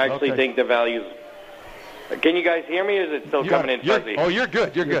 I actually think the value's... Can you guys hear me, or is it still coming in fuzzy? You're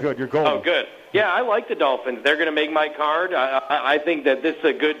good. You're good. You're golden. Oh, good. Yeah, I like the Dolphins. They're going to make my card. I think that this is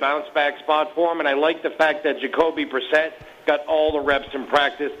a good bounce-back spot for them, and I like the fact that Jacoby Brissett got all the reps in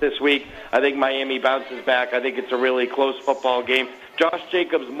practice this week. I think Miami bounces back. I think it's a really close football game. Josh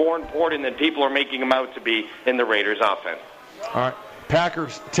Jacobs more important than people are making him out to be in the Raiders' offense. All right.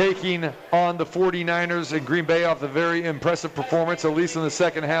 Packers taking on the 49ers in Green Bay off the very impressive performance, at least in the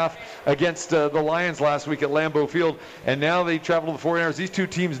second half, against the Lions last week at Lambeau Field. And now they travel to the 49ers. These two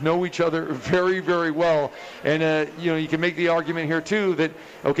teams know each other very, very well. And, you can make the argument here, too, that,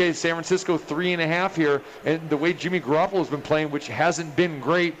 okay, San Francisco 3.5 here. And the way Jimmy Garoppolo has been playing, which hasn't been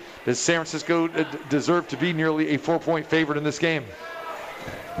great, does San Francisco deserve to be nearly a 4-point favorite in this game?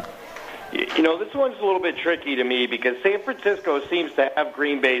 This one's a little bit tricky to me because San Francisco seems to have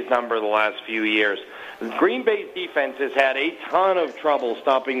Green Bay's number the last few years. Green Bay's defense has had a ton of trouble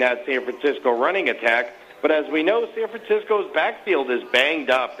stopping that San Francisco running attack, but as we know, San Francisco's backfield is banged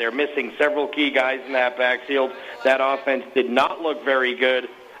up. They're missing several key guys in that backfield. That offense did not look very good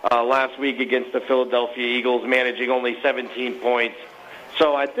last week against the Philadelphia Eagles, managing only 17 points.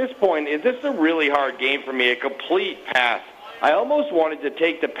 So at this point, this is a really hard game for me, a complete pass. I almost wanted to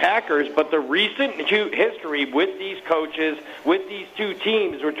take the Packers, but the recent history with these coaches, with these two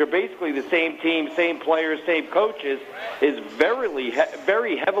teams, which are basically the same team, same players, same coaches, is very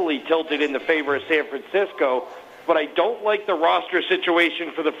heavily tilted in the favor of San Francisco. But I don't like the roster situation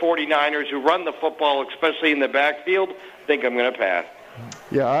for the 49ers who run the football, especially in the backfield. I think I'm going to pass.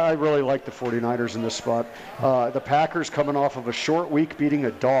 Yeah, I really like the 49ers in this spot. The Packers coming off of a short week beating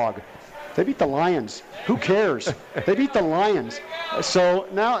a dog. They beat the Lions. Who cares? They beat the Lions. So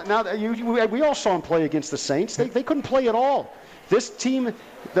now we all saw them play against the Saints. They couldn't play at all. This team,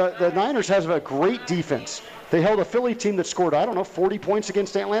 the Niners, has a great defense. They held a Philly team that scored, 40 points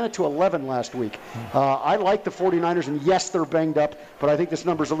against Atlanta to 11 last week. I like the 49ers, and yes, they're banged up, but I think this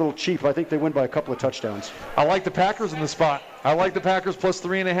number's a little cheap. I think they win by a couple of touchdowns. I like the Packers in the spot. I like the Packers plus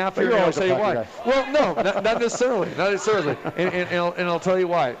 3.5 here, and I'll tell you why. Guy. Well, no, not necessarily. Not necessarily. And I'll tell you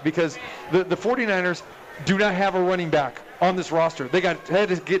why. Because the 49ers do not have a running back on this roster. They had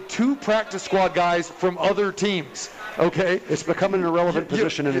to get 2 practice squad guys from other teams. Okay, it's becoming an irrelevant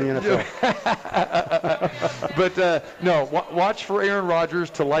position in the NFL. But no, watch for Aaron Rodgers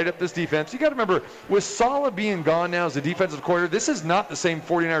to light up this defense. You got to remember, with Saleh being gone now as a defensive coordinator, this is not the same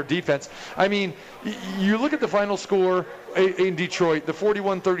 49er defense. I mean, you look at the final score in Detroit, the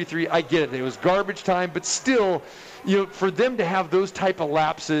 41-33. I get it; it was garbage time, but still. For them to have those type of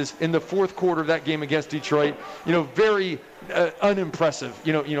lapses in the fourth quarter of that game against Detroit, very unimpressive,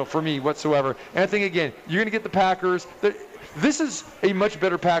 for me whatsoever. And I think, again, you're going to get the Packers. This is a much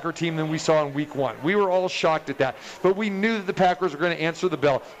better Packer team than we saw in Week 1. We were all shocked at that. But we knew that the Packers were going to answer the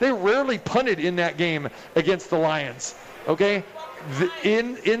bell. They rarely punted in that game against the Lions, okay?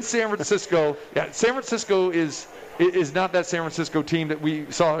 In San Francisco, San Francisco is not that San Francisco team that we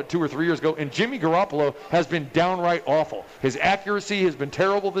saw 2 or 3 years ago. And Jimmy Garoppolo has been downright awful. His accuracy has been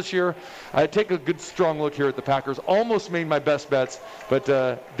terrible this year. I take a good, strong look here at the Packers. Almost made my best bets, but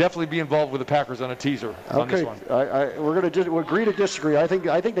definitely be involved with the Packers on a teaser on this one. We're going to agree to disagree. I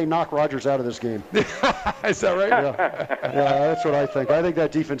think they knock Rodgers out of this game. Is that right? Yeah, that's what I think. I think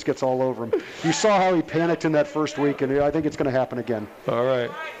that defense gets all over him. You saw how he panicked in that first week, and I think it's going to happen again. All right.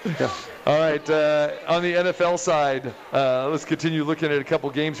 Yeah. All right, on the NFL side, let's continue looking at a couple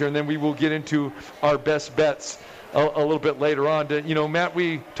games here, and then we will get into our best bets a little bit later on. Matt,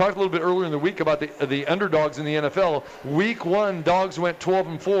 we talked a little bit earlier in the week about the underdogs in the NFL. Week 1, dogs went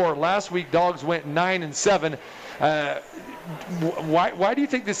 12-4. Last week, dogs went 9-7. Why do you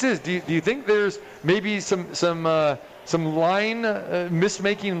think this is? Do you think there's maybe some line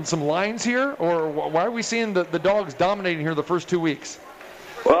mismaking some lines here, or why are we seeing the dogs dominating here the first 2 weeks?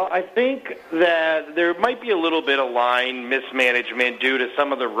 Well, I think that there might be a little bit of line mismanagement due to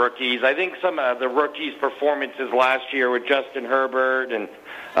some of the rookies. I think some of the rookies' performances last year with Justin Herbert and,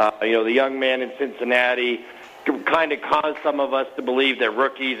 the young man in Cincinnati kind of caused some of us to believe that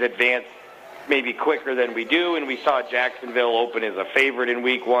rookies advance maybe quicker than we do, and we saw Jacksonville open as a favorite in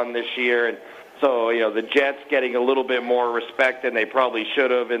Week 1 this year. And so, the Jets getting a little bit more respect than they probably should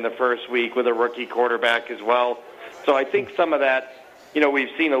have in the first week with a rookie quarterback as well. So I think some of that, we've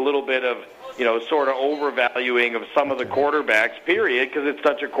seen a little bit of, sort of overvaluing of some of the quarterbacks, period, because it's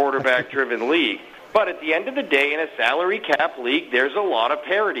such a quarterback-driven league. But at the end of the day, in a salary cap league, there's a lot of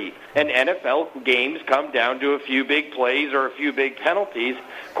parity. And NFL games come down to a few big plays or a few big penalties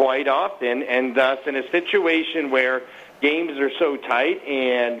quite often. And thus, in a situation where games are so tight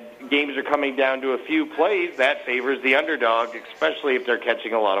and games are coming down to a few plays, that favors the underdog, especially if they're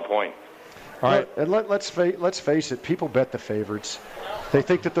catching a lot of points. All right, and let's face it. People bet the favorites. They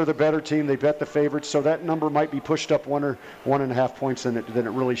think that they're the better team. They bet the favorites, so that number might be pushed up 1 or 1.5 points than it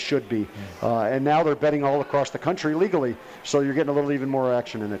really should be. And now they're betting all across the country legally, so you're getting a little even more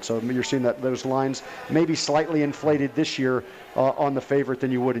action in it. So you're seeing that those lines maybe slightly inflated this year on the favorite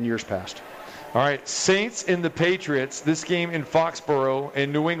than you would in years past. All right, Saints and the Patriots. This game in Foxborough,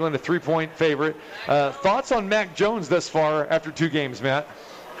 in New England, a 3-point favorite. Thoughts on Mac Jones thus far after 2 games, Matt?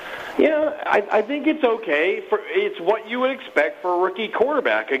 Yeah, I think it's okay. It's what you would expect for a rookie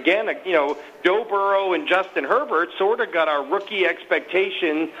quarterback. Again, Joe Burrow and Justin Herbert sort of got our rookie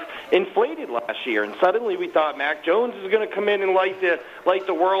expectation inflated last year, and suddenly we thought Mac Jones is going to come in and light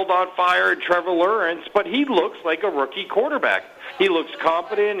the world on fire, and Trevor Lawrence, but he looks like a rookie quarterback. He looks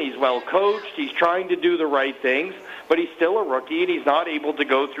confident, he's well coached, he's trying to do the right things, but he's still a rookie, and he's not able to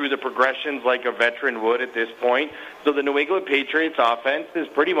go through the progressions like a veteran would at this point. So the New England Patriots offense has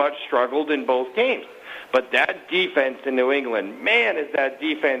pretty much struggled in both games. But that defense in New England, man, is that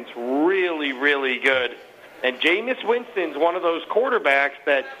defense really, really good. And Jameis Winston's one of those quarterbacks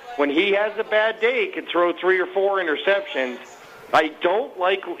that when he has a bad day can throw 3 or 4 interceptions. I don't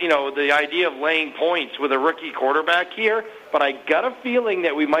like, the idea of laying points with a rookie quarterback here, but I got a feeling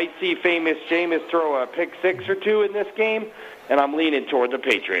that we might see famous Jameis throw a pick 6 or 2 in this game, and I'm leaning toward the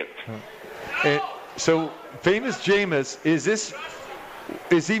Patriots. So, famous Jameis,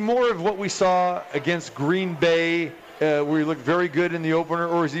 is he more of what we saw against Green Bay, where he looked very good in the opener,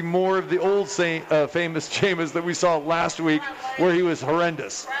 or is he more of the old famous Jameis that we saw last week, where he was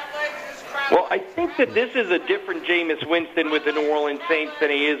horrendous? Well, I think that this is a different Jameis Winston with the New Orleans Saints than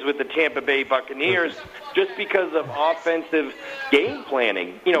he is with the Tampa Bay Buccaneers, just because of offensive game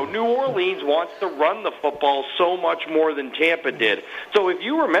planning. You know, New Orleans wants to run the football so much more than Tampa did. So if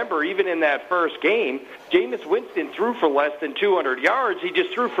you remember, even in that first game, Jameis Winston threw for less than 200 yards. He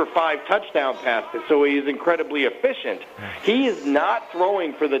just threw for 5 touchdown passes, so he is incredibly efficient. He is not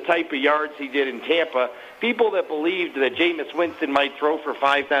throwing for the type of yards he did in Tampa. People that believed that Jameis Winston might throw for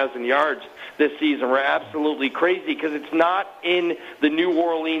 5,000 yards this season were absolutely crazy, because it's not in the New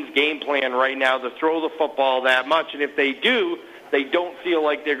Orleans game plan right now to throw the football that much. And if they do, they don't feel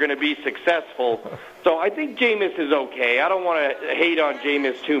like they're going to be successful. So I think Jameis is okay. I don't want to hate on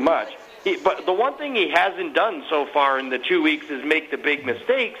Jameis too much. But the one thing he hasn't done so far in the 2 weeks is make the big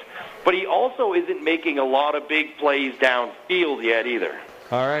mistakes, but he also isn't making a lot of big plays downfield yet either.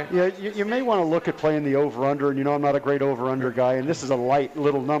 All right. Yeah, you may want to look at playing the over-under, and you know I'm not a great over-under guy, and this is a light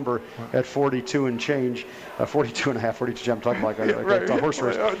little number at 42 and change, 42 and a half, 42, I'm talking like a horse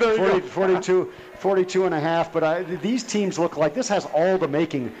race, 42 and a half, but these teams look like this has all the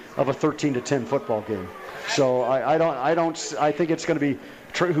making of a 13-10 football game. So I think it's going to be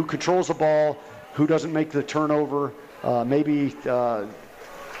who controls the ball, who doesn't make the turnover, maybe a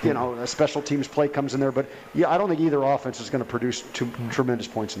special teams play comes in there. But, I don't think either offense is going to produce tremendous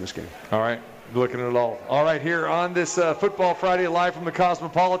points in this game. All right. Looking at it all. All right, here on this Football Friday live from the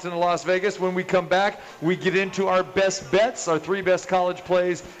Cosmopolitan in Las Vegas. When we come back, we get into our best bets, our 3 best college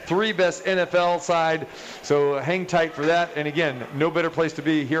plays, 3 best NFL side. So hang tight for that. And again, no better place to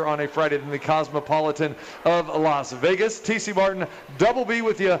be here on a Friday than the Cosmopolitan of Las Vegas. TC Martin, Double B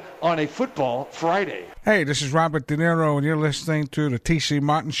with you on a Football Friday. Hey, this is Robert De Niro, and you're listening to the TC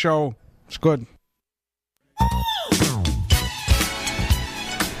Martin Show. It's good.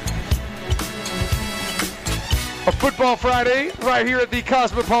 A Football Friday right here at the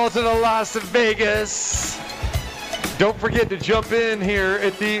Cosmopolitan of Las Vegas. Don't forget to jump in here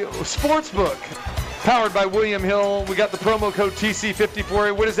at the Sportsbook, powered by William Hill. We got the promo code TC50 for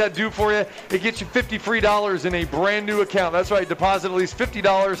you. What does that do for you? It gets you $50 free in a brand new account. That's right, deposit at least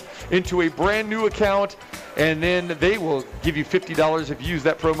 $50 into a brand new account, and then they will give you $50 if you use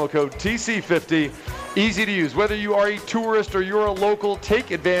that promo code TC50. Easy to use. Whether you are a tourist or you're a local,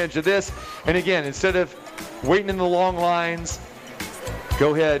 take advantage of this. And again, instead of waiting in the long lines,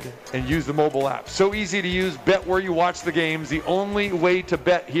 go ahead and use the mobile app. So easy to use. Bet where you watch the games. The only way to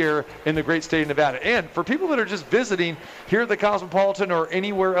bet here in the great state of Nevada. And for people that are just visiting here at the Cosmopolitan or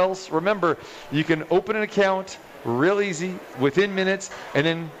anywhere else, remember, you can open an account real easy within minutes, and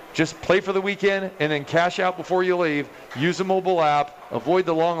then just play for the weekend and then cash out before you leave. Use a mobile app. Avoid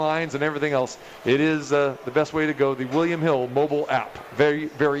the long lines and everything else. It is the best way to go. The William Hill mobile app. Very,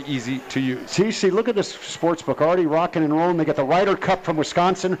 very easy to use. TC, look at this sports book. Already rocking and rolling. They got the Ryder Cup from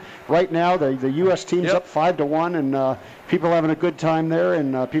Wisconsin right now. The U.S. team's up 5-1, and people are having a good time there,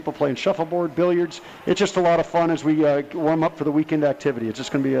 and people playing shuffleboard, billiards. It's just a lot of fun as we warm up for the weekend activity. It's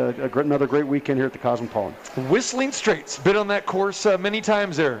just going to be another great weekend here at the Cosmopolitan. Whistling Straits. Been on that course many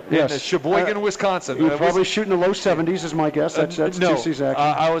times there in Sheboygan, Wisconsin. You're probably shooting the low 70s is my guess. That's no, TC's action.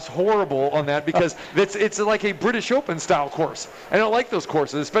 I was horrible on that because it's like a British Open style course. I don't like those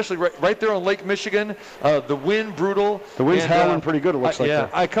courses, especially right there on Lake Michigan. The wind brutal. The wind's howling pretty good, it looks like. Yeah,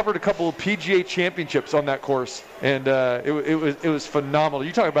 I covered a couple of PGA championships on that course, and it was phenomenal.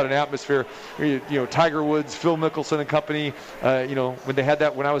 You talk about an atmosphere. Tiger Woods, Phil Mickelson and company. When they had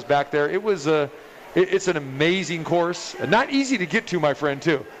that when I was back there, it was it's an amazing course. Not easy to get to, my friend,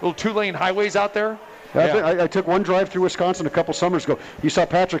 too. Little 2-lane highways out there. I took one drive through Wisconsin a couple summers ago. You saw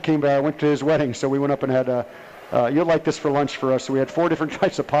Patrick came by. I went to his wedding, so we went up and had you'll like this for lunch for us. So we had 4 different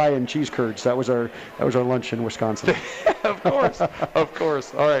types of pie and cheese curds. That was our lunch in Wisconsin. Of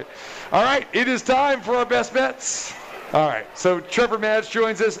course. All right. It is time for our best bets. All right, so Trevor Madge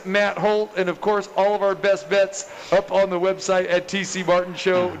joins us, Matt Holt, and, of course, all of our best bets up on the website at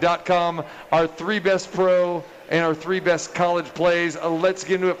tcmartinshow.com. Our 3 best pro and our 3 best college plays. Let's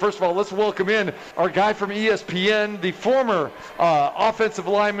get into it. First of all, let's welcome in our guy from ESPN, the former offensive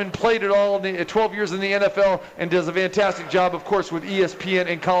lineman, played it all 12 years in the NFL, and does a fantastic job, of course, with ESPN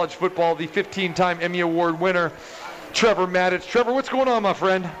and college football, the 15-time Emmy Award winner, Trevor Madge. Trevor, what's going on, my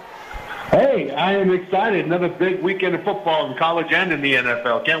friend? Hey, I am excited. Another big weekend of football in college and in the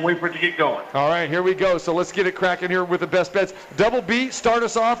NFL. Can't wait for it to get going. All right, here we go. So let's get it cracking here with the best bets. Double B, start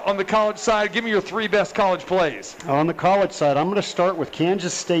us off on the college side. Give me your 3 best college plays. On the college side, I'm going to start with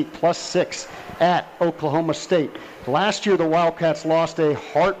Kansas State +6 at Oklahoma State. Last year, the Wildcats lost a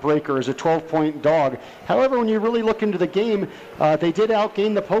heartbreaker as a 12-point dog. However, when you really look into the game, they did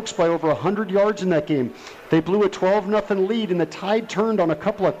outgain the Pokes by over 100 yards in that game. They blew a 12-0 lead, and the tide turned on a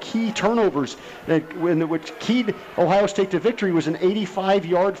couple of key turnovers, which keyed Ohio State to victory. Was an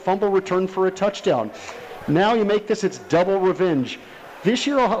 85-yard fumble return for a touchdown. Now you make this its double revenge. This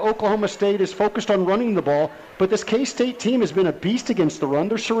year, Oklahoma State is focused on running the ball, but this K-State team has been a beast against the run.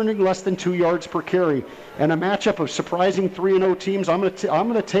 They're surrendering less than 2 yards per carry. And a matchup of surprising 3-0 teams, I'm going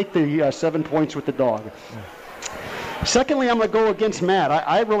to take the 7 points with the dog. Secondly, I'm going to go against Matt.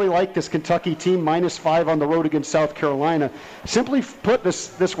 I really like this Kentucky team, -5 on the road against South Carolina. Simply put,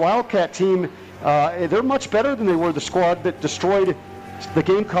 this Wildcat team, they're much better than they were the squad that destroyed the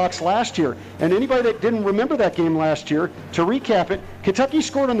Gamecocks last year. And anybody that didn't remember that game last year, to recap it, Kentucky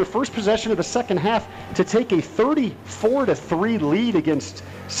scored on their first possession of the second half to take a 34-3 lead against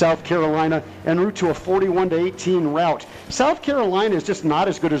South Carolina en route to a 41-18 rout. South Carolina is just not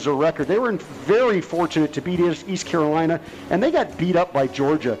as good as their record. They were very fortunate to beat East Carolina, and they got beat up by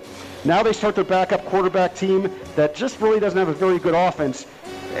Georgia. Now they start their backup quarterback team that just really doesn't have a very good offense.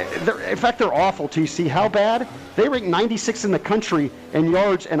 In fact, they're awful, TC. How bad? They rank 96th in the country in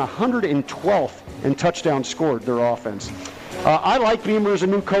yards and 112th in touchdowns scored, their offense. I like Beamer as a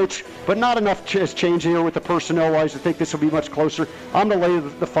new coach, but not enough has changed here with the personnel-wise to think this will be much closer. I'm going to lay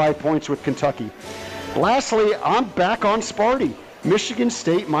the 5 points with Kentucky. Lastly, I'm back on Sparty. Michigan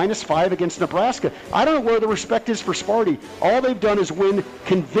State -5 against Nebraska. I don't know where the respect is for Sparty. All they've done is win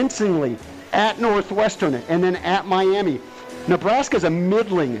convincingly at Northwestern and then at Miami. Nebraska's a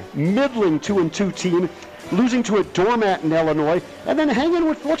middling 2-2 team, losing to a doormat in Illinois, and then hanging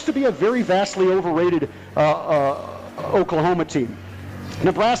with what looks to be a very vastly overrated Oklahoma team.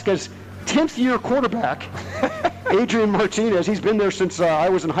 Nebraska's 10th-year quarterback, Adrian Martinez, he's been there since I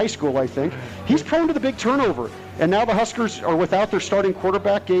was in high school, I think. He's prone to the big turnover, and now the Huskers are without their starting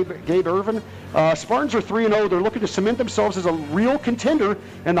quarterback, Gabe Ervin. Spartans are 3-0. They're looking to cement themselves as a real contender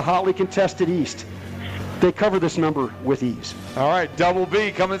in the hotly contested East. They cover this number with ease. All right, Double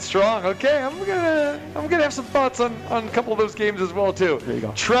B coming strong. Okay, I'm gonna have some thoughts on a couple of those games as well too. There you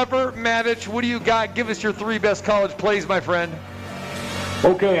go. Trevor Matich, what do you got? Give us your 3 best college plays, my friend.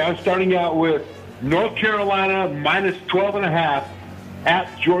 Okay, I'm starting out with North Carolina -12.5 at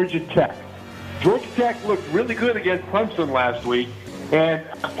Georgia Tech. Georgia Tech looked really good against Clemson last week, and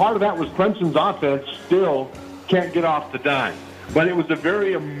part of that was Clemson's offense still can't get off the dime. But it was a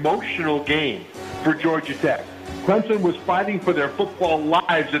very emotional game for Georgia Tech. Clemson was fighting for their football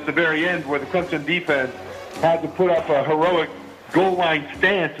lives at the very end, where the Clemson defense had to put up a heroic goal line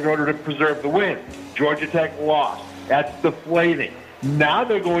stance in order to preserve the win. Georgia Tech lost. That's deflating. Now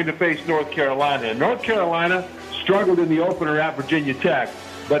they're going to face North Carolina. And North Carolina struggled in the opener at Virginia Tech,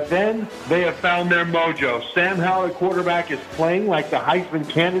 but then they have found their mojo. Sam Howell, quarterback, is playing like the Heisman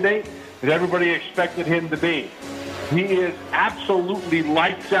candidate that everybody expected him to be. He is absolutely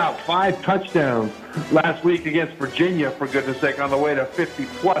lights out. 5 touchdowns last week against Virginia, for goodness sake, on the way to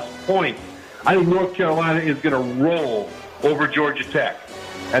 50-plus points. I think North Carolina is going to roll over Georgia Tech.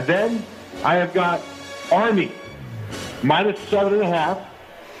 And then I have got Army -7.5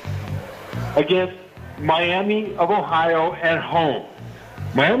 against Miami of Ohio at home.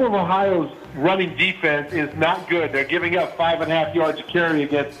 Miami of Ohio's running defense is not good. They're giving up 5.5 yards a carry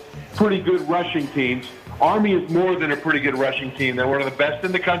against pretty good rushing teams. Army is more than a pretty good rushing team. They're one of the best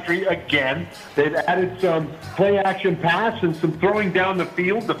in the country again. They've added some play-action pass and some throwing down the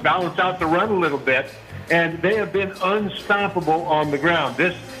field to balance out the run a little bit, and they have been unstoppable on the ground.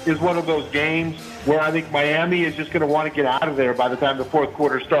 This is one of those games where I think Miami is just going to want to get out of there by the time the fourth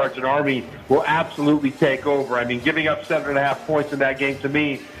quarter starts, and Army will absolutely take over. I mean, giving up 7.5 points in that game to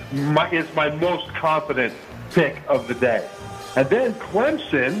me is my most confident pick of the day. And then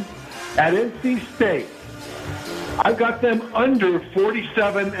Clemson at NC State. I've got them under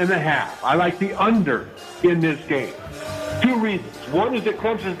 47.5. I like the under in this game. 2 reasons. One is that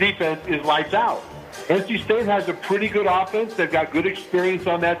Clemson's defense is lights out. NC State has a pretty good offense. They've got good experience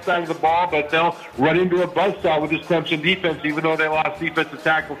on that side of the ball, but they'll run into a buzzsaw with this Clemson defense, even though they lost defensive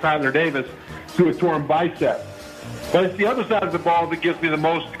tackle Tyler Davis to a torn bicep. But it's the other side of the ball that gives me the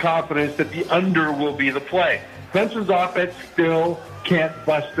most confidence that the under will be the play. Clemson's offense still can't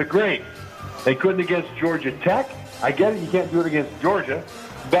bust the grape. They couldn't against Georgia Tech. I get it, you can't do it against Georgia.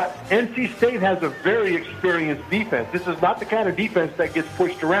 But NC State has a very experienced defense. This is not the kind of defense that gets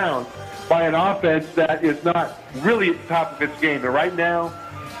pushed around by an offense that is not really at the top of its game. And right now,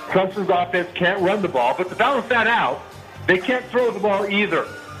 Clemson's offense can't run the ball. But to balance that out, they can't throw the ball either.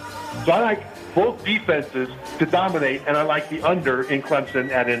 So I like both defenses to dominate, and I like the under in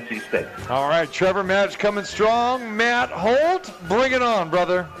Clemson at NC State. All right, Trevor Match coming strong. Matt Holt, bring it on,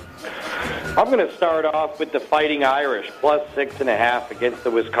 brother. I'm going to start off with the Fighting Irish, plus 6.5 against the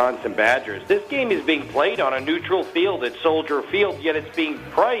Wisconsin Badgers. This game is being played on a neutral field at Soldier Field, yet it's being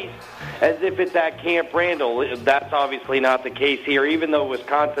priced as if it's at Camp Randall. That's obviously not the case here. Even though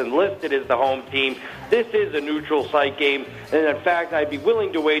Wisconsin listed as the home team, this is a neutral site game. And in fact, I'd be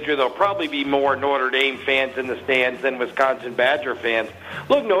willing to wager there'll probably be more Notre Dame fans in the stands than Wisconsin Badger fans.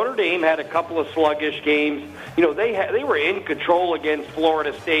 Look, Notre Dame had a couple of sluggish games. You know, they were in control against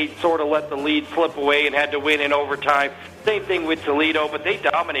Florida State, sort of let the lead slip away and had to win in overtime. Same thing with Toledo, but they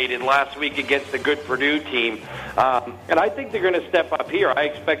dominated last week against a good Purdue team. And I think they're going to step up here. I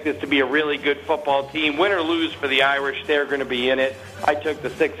expect this to be a really good football team. Win or lose for the Irish, they're going to be in it. I took the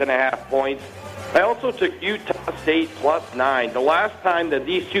 6.5 points. I also took Utah State plus 9. The last time that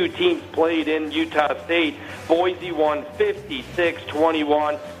these two teams played in Utah State, Boise won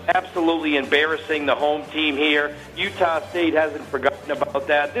 56-21. Absolutely embarrassing the home team here. Utah State hasn't forgotten about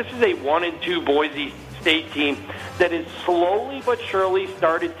that. This is a 1-2 Boise State team that has slowly but surely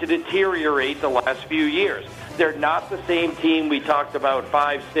started to deteriorate the last few years. They're not the same team we talked about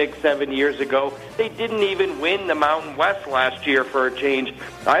 5, 6, 7 years ago. They didn't even win the Mountain West last year for a change.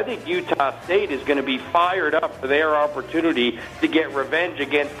 I think Utah State is going to be fired up for their opportunity to get revenge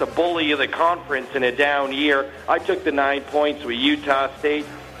against the bully of the conference in a down year. I took the 9 points with Utah State.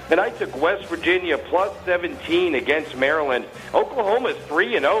 And I took West Virginia plus 17 against Maryland. Oklahoma's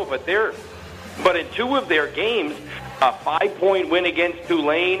 3-0, but in two of their games, a 5-point win against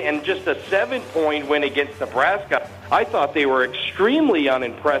Tulane and just a 7-point win against Nebraska. I thought they were extremely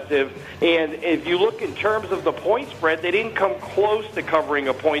unimpressive. And if you look in terms of the point spread, they didn't come close to covering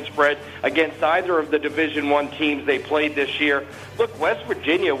a point spread against either of the Division I teams they played this year. Look, West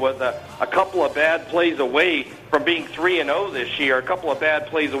Virginia was a couple of bad plays away from being 3-0 this year, a couple of bad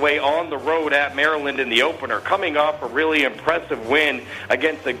plays away on the road at Maryland in the opener, coming off a really impressive win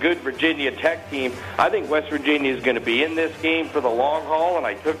against a good Virginia Tech team. I think West Virginia is going to be in this game for the long haul, and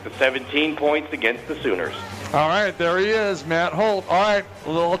I took the 17 points against the Sooners. All right, there he is, Matt Holt. All right,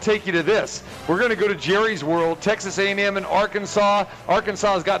 well, I'll take you to this. We're going to go to Jerry's World, Texas A&M and Arkansas.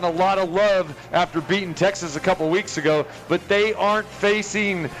 Arkansas has gotten a lot of love after beating Texas a couple weeks ago, but they aren't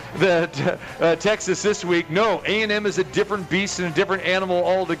facing the Texas this week. No, A&M is a different beast and a different animal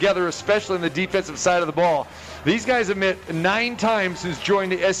altogether, especially on the defensive side of the ball. These guys have met 9 times since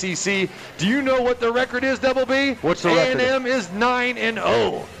joining the SEC. Do you know what their record is, Double B? What's the record? A&M is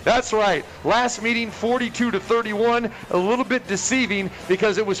 9-0. That's right. Last meeting, 42-31. A little bit deceiving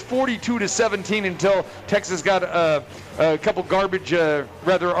because it was 42-17 until Texas got a couple garbage,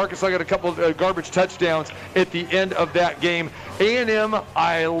 Arkansas got a couple garbage touchdowns at the end of that game. A&M,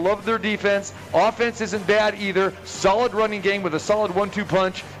 I love their defense. Offense isn't bad either. Solid running game with a solid 1-2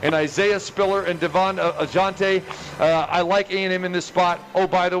 punch. And Isaiah Spiller and Devon Ajante. I like A&M in this spot. Oh,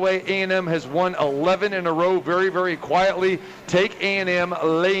 by the way, A&M has won 11 in a row very, very quietly. Take A&M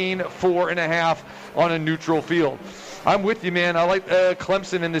laying 4.5 on a neutral field. I'm with you, man. I like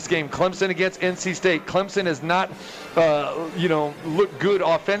Clemson in this game. Clemson against NC State. Clemson has not, looked good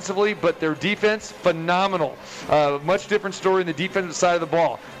offensively, but their defense, phenomenal. Much different story in the defensive side of the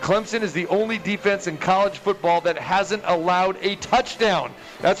ball. Clemson is the only defense in college football that hasn't allowed a touchdown.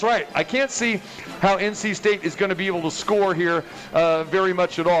 That's right. I can't see how NC State is going to be able to score here very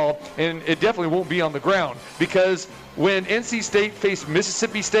much at all, and it definitely won't be on the ground because when NC State faced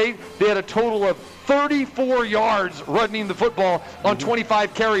Mississippi State, they had a total of 34 yards running the football on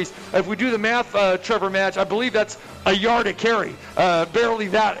 25 carries. If we do the math, Trevor Match, I believe that's a yard a carry. Barely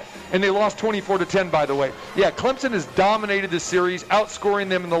that. And they lost 24-10, by the way. Yeah, Clemson has dominated this series, outscoring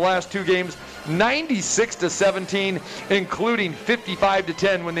them in the last 2 games, 96-17, including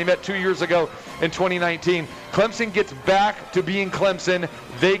 55-10 when they met 2 years ago in 2019. Clemson gets back to being Clemson.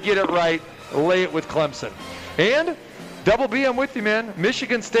 They get it right. Lay it with Clemson. And Double B, I'm with you, man.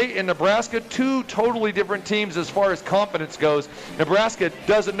 Michigan State and Nebraska, 2 totally different teams as far as confidence goes. Nebraska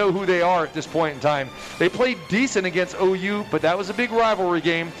doesn't know who they are at this point in time. They played decent against OU, but that was a big rivalry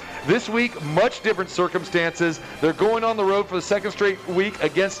game. This week, much different circumstances. They're going on the road for the second straight week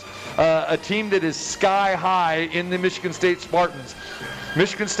against a team that is sky high in the Michigan State Spartans.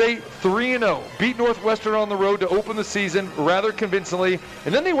 Michigan State 3-0, beat Northwestern on the road to open the season rather convincingly,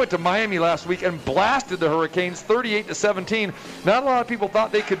 and then they went to Miami last week and blasted the Hurricanes 38-17. Not a lot of people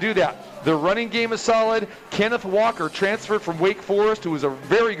thought they could do that. Their running game is solid. Kenneth Walker transferred from Wake Forest, who was a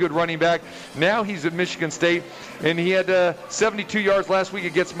very good running back. Now he's at Michigan State, and he had 72 yards last week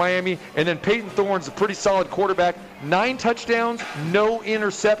against Miami. And then Peyton Thorne's a pretty solid quarterback. 9 touchdowns, no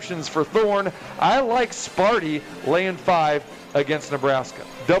interceptions for Thorne. I like Sparty laying 5 against Nebraska.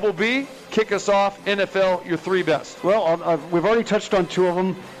 Double B, kick us off. NFL, your 3 best. Well, we've already touched on 2 of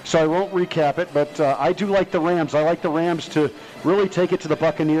them, so I won't recap it, but I do like the Rams. I like the Rams to really take it to the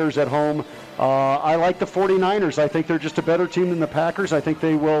Buccaneers at home. I like the 49ers. I think they're just a better team than the Packers. I think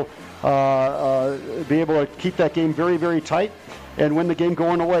they will be able to keep that game very, very tight and win the game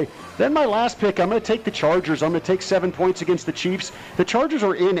going away. Then my last pick, I'm going to take the Chargers. I'm going to take 7 points against the Chiefs. The Chargers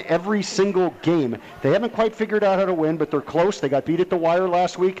are in every single game. They haven't quite figured out how to win, but they're close. They got beat at the wire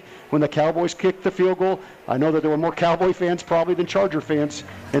last week when the Cowboys kicked the field goal. I know that there were more Cowboy fans probably than Charger fans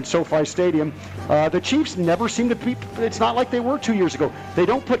in SoFi Stadium. The Chiefs never seem to be, it's not like they were 2 years ago. They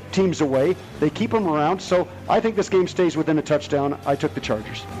don't put teams away. They keep them around. So I think this game stays within a touchdown. I took the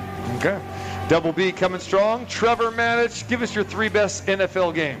Chargers. Okay. Double B coming strong. Trevor Manich, give us your 3 best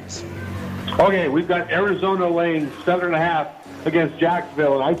NFL games. Okay, we've got Arizona laying 7.5 against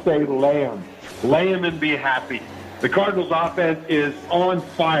Jacksonville, and I say lay 'em. Lay 'em and be happy. The Cardinals' offense is on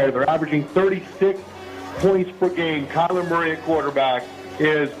fire. They're averaging 36 points per game. Kyler Murray at quarterback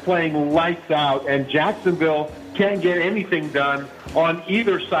is playing lights out, and Jacksonville can't get anything done on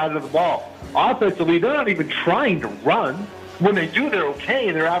either side of the ball. Offensively, they're not even trying to run. When they do, they're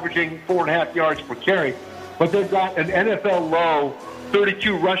okay. They're averaging 4.5 yards per carry. But they've got an NFL low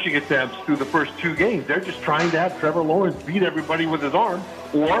 32 rushing attempts through the first 2 games. They're just trying to have Trevor Lawrence beat everybody with his arm,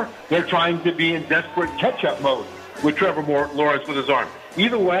 or they're trying to be in desperate catch-up mode with Trevor Lawrence with his arm.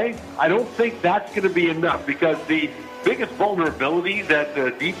 Either way, I don't think that's going to be enough, because the biggest vulnerability that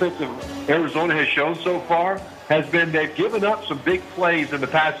the defense of Arizona has shown so far has been they've given up some big plays in the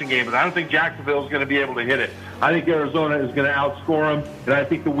passing game, and I don't think Jacksonville is going to be able to hit it. I think Arizona is going to outscore them, and I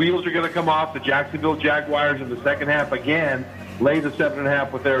think the wheels are going to come off the Jacksonville Jaguars in the second half again, lay the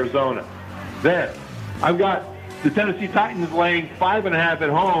 7.5 with Arizona. Then I've got the Tennessee Titans laying 5.5 at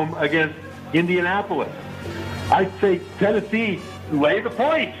home against Indianapolis. I'd say Tennessee, lay the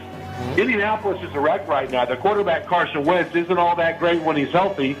points. Indianapolis is a wreck right now. The quarterback, Carson Wentz, isn't all that great when he's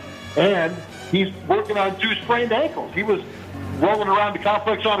healthy, and he's working on 2 sprained ankles. He was rolling around the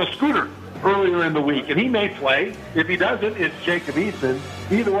complex on a scooter earlier in the week, and he may play. If he doesn't, it's Jacob Eason.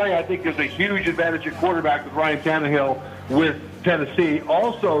 Either way, I think there's a huge advantage at quarterback with Ryan Tannehill with Tennessee.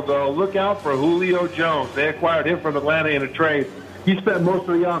 Also, though, look out for Julio Jones. They acquired him from Atlanta in a trade. He spent most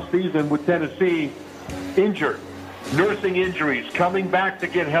of the offseason with Tennessee injured, nursing injuries, coming back to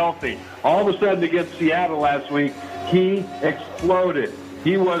get healthy. All of a sudden, against Seattle last week, he exploded.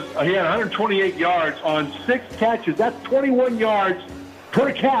 He had 128 yards on 6 catches. That's 21 yards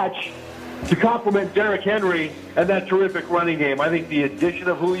per catch to complement Derrick Henry and that terrific running game. I think the addition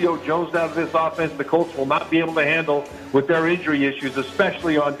of Julio Jones out of this offense, the Colts will not be able to handle with their injury issues,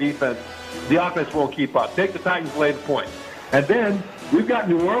 especially on defense. The offense won't keep up. Take the Titans, lay the points. And then we've got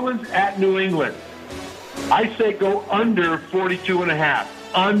New Orleans at New England. I say go under 42.5.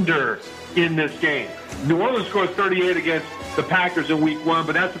 Under in this game. New Orleans scored 38 against the Packers in week 1,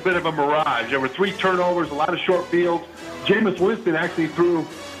 but that's a bit of a mirage. There were 3 turnovers, a lot of short fields. Jameis Winston actually threw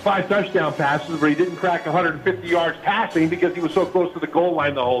 5 touchdown passes, but he didn't crack 150 yards passing because he was so close to the goal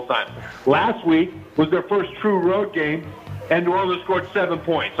line the whole time. Last week was their first true road game, and New Orleans scored 7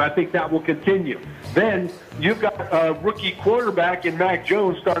 points. I think that will continue. Then you've got a rookie quarterback in Mac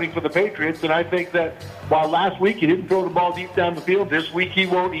Jones starting for the Patriots, and I think that while last week he didn't throw the ball deep down the field, this week he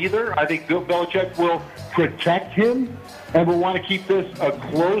won't either. I think Bill Belichick will protect him and will want to keep this a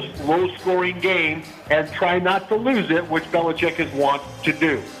close, low-scoring game and try not to lose it, which Belichick has wanted to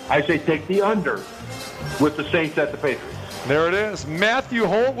do. I say take the under with the Saints at the Patriots. There it is. Matthew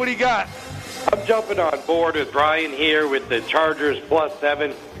Holt, what do you got? I'm jumping on board with Brian here with the Chargers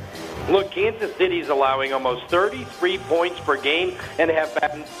 +7. Look, Kansas City's allowing almost 33 points per game and have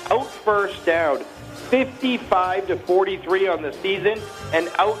been out first down 55-43 on the season and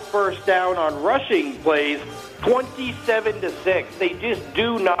out first down on rushing plays 27-6. They just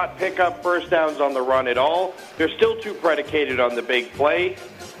do not pick up first downs on the run at all. They're still too predicated on the big play.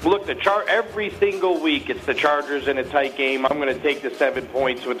 Look, every single week it's the Chargers in a tight game. I'm going to take the 7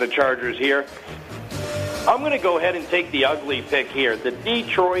 points with the Chargers here. I'm going to go ahead and take the ugly pick here. The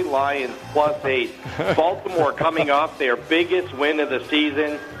Detroit Lions +8. Baltimore coming off their biggest win of the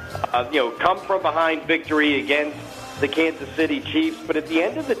season. Come from behind victory against the Kansas City Chiefs. But at the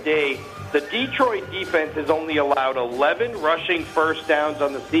end of the day, the Detroit defense has only allowed 11 rushing first downs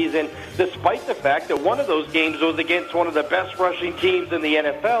on the season, despite the fact that one of those games was against one of the best rushing teams in the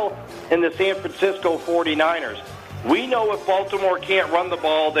NFL, in the San Francisco 49ers. We know if Baltimore can't run the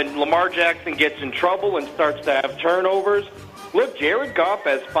ball, then Lamar Jackson gets in trouble and starts to have turnovers. Look, Jared Goff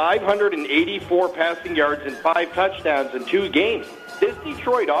has 584 passing yards and 5 touchdowns in 2 games. This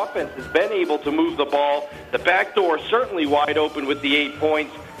Detroit offense has been able to move the ball. The back door certainly wide open with the 8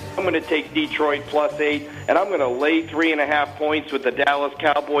 points. I'm going to take Detroit +8, and I'm going to lay 3.5 points with the Dallas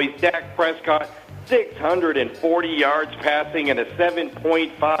Cowboys. Dak Prescott, 640 yards passing and a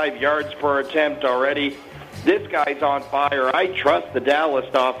 7.5 yards per attempt already. This guy's on fire. I trust the Dallas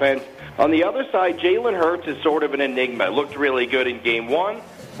offense. On the other side, Jalen Hurts is sort of an enigma. Looked really good in Game 1.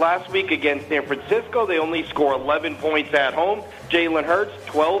 Last week against San Francisco, they only score 11 points at home. Jalen Hurts,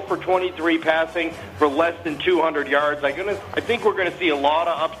 12 for 23 passing for less than 200 yards. I think we're going to see a lot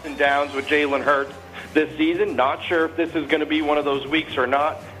of ups and downs with Jalen Hurts this season. Not sure if this is going to be one of those weeks or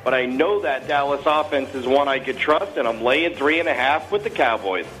not, but I know that Dallas offense is one I could trust, and I'm laying 3.5 with the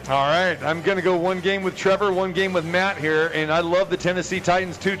Cowboys. All right, I'm going to go one game with Trevor, one game with Matt here, and I love the Tennessee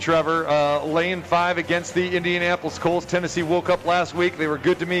Titans too, Trevor. Laying 5 against the Indianapolis Colts. Tennessee woke up last week. They were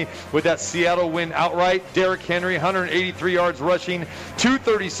good to me with that Seattle win outright. Derrick Henry, 183 yards rushing,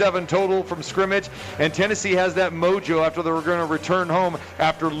 237 total from scrimmage, and Tennessee has that mojo after they were going to return home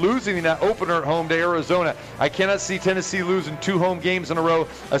after losing that opener at home to Arizona. I cannot see Tennessee losing 2 home games in a row,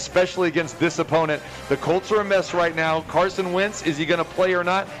 especially against this opponent. The Colts are a mess right now. Carson Wentz, is he going to play or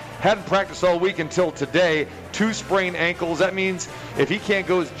not? Hadn't practiced all week until today. 2 sprained ankles. That means if he can't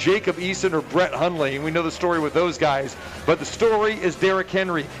go, it's Jacob Eason or Brett Hundley, and we know the story with those guys. But the story is Derrick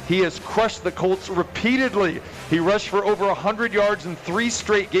Henry. He has crushed the Colts repeatedly. He rushed for over 100 yards in 3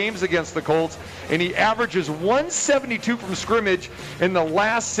 straight games against the Colts, and he averages 172 from scrimmage in the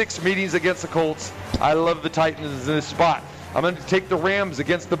last 6 meetings against the Colts. I love the Titans in this spot. I'm going to take the Rams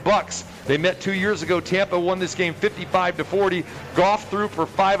against the Bucks. They met 2 years ago. Tampa won this game 55-40. Goff threw for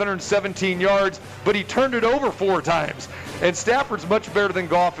 517 yards, but he turned it over 4 times. And Stafford's much better than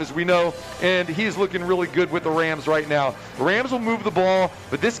Goff, as we know, and he's looking really good with the Rams right now. The Rams will move the ball,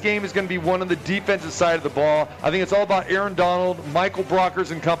 but this game is going to be one on the defensive side of the ball. I think it's all about Aaron Donald, Michael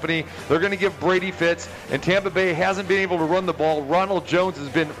Brockers and company. They're going to give Brady fits, and Tampa Bay hasn't been able to run the ball. Ronald Jones has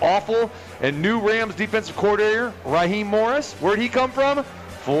been awful, and new Rams defensive coordinator, Raheem Morris, where'd he come from?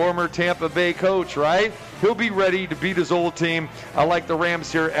 Former Tampa Bay coach, right? He'll be ready to beat his old team. I like the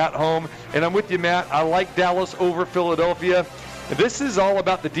Rams here at home. And I'm with you, Matt. I like Dallas over Philadelphia. This is all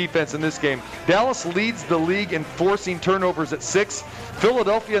about the defense in this game. Dallas leads the league in forcing turnovers at 6.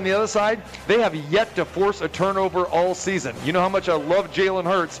 Philadelphia on the other side, they have yet to force a turnover all season. You know how much I love Jalen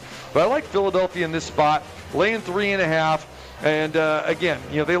Hurts, but I like Philadelphia in this spot, laying 3.5. And again,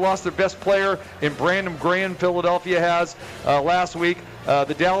 they lost their best player in Brandon Graham. Philadelphia has last week.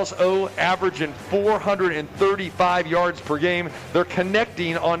 The Dallas O averaging 435 yards per game. They're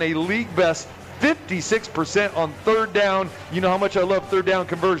connecting on a league best 56% on third down. You know how much I love third down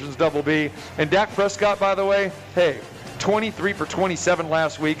conversions, Double B. And Dak Prescott, by the way, 23 for 27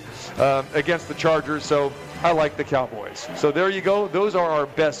 last week against the Chargers. So I like the Cowboys. So there you go. Those are our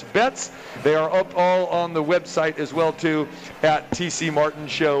best bets. They are up all on the website as well, too, at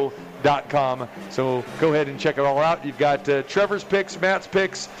tcmartinshow.com. So go ahead and check it all out. You've got Trevor's picks, Matt's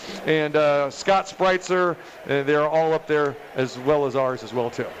picks, and Scott Spreitzer. They're all up there as well as ours as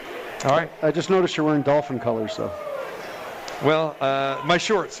well, too. All right. I just noticed you're wearing Dolphin colors, though. Well, my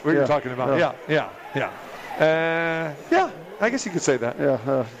shorts, what you're talking about. Yeah. I guess you could say that.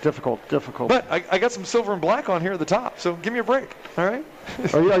 Yeah, difficult. But I got some silver and black on here at the top, so give me a break, all right?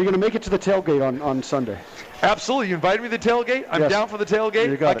 Are you going to make it to the tailgate on Sunday? Absolutely. You invited me to the tailgate? I'm down for the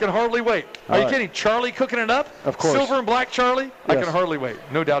tailgate. I can hardly wait. Are you kidding? Charlie cooking it up? Of course. Silver and black Charlie? Yes. I can hardly wait.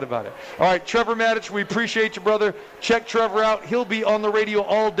 No doubt about it. All right, Trevor Maddich, we appreciate you, brother. Check Trevor out. He'll be on the radio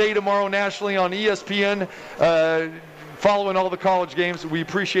all day tomorrow nationally on ESPN, following all the college games. We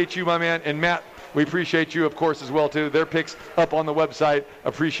appreciate you, my man. And Matt, we appreciate you, of course, as well, too. Their picks up on the website.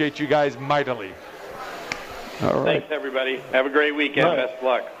 Appreciate you guys mightily. All right. Thanks, everybody. Have a great weekend. Right. Best of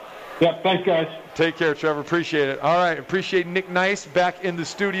luck. Yep, thanks, guys. Take care, Trevor. Appreciate it. All right. Appreciate Nick Nice back in the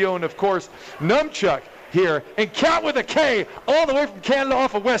studio. And, of course, Numchuck here. And Cat with a K all the way from Canada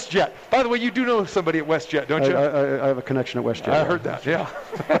off of WestJet. By the way, you do know somebody at WestJet, don't you? I have a connection at WestJet. I heard that, yeah.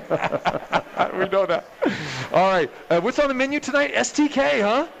 We know that. All right. What's on the menu tonight? STK,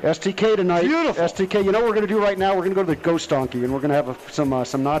 huh? STK tonight. Beautiful. STK. You know what we're going to do right now? We're going to go to the Ghost Donkey, and we're going to have some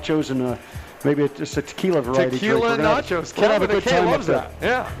nachos and maybe just a tequila variety. Tequila drink. Nachos. Cat with a K loves that.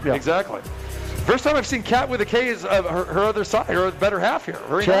 Yeah, exactly. First time I've seen Kat with a K is her other side, her better half here.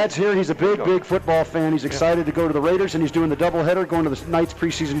 Very Chad's nice. here. He's a big football fan. He's excited to go to the Raiders, and he's doing the doubleheader, going to the Knights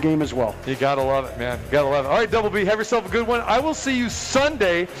preseason game as well. You got to love it, man. You got to love it. All right, Double B, have yourself a good one. I will see you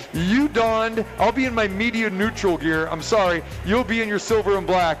Sunday. You donned. I'll be in my media neutral gear. I'm sorry. You'll be in your silver and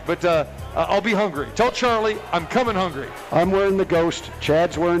black, but I'll be hungry. Tell Charlie I'm coming hungry. I'm wearing the Ghost.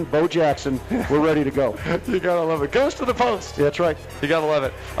 Chad's wearing Bo Jackson. We're ready to go. You got to love it. Ghost to the post. Yeah, that's right. You got to love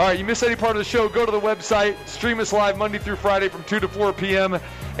it. All right, you miss any part of the show, go to the website, stream us live Monday through Friday from 2 to 4 p.m.,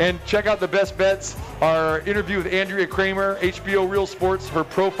 and check out the best bets, our interview with Andrea Kramer, HBO Real Sports, her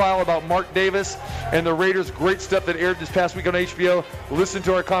profile about Mark Davis and the Raiders, great stuff that aired this past week on HBO. Listen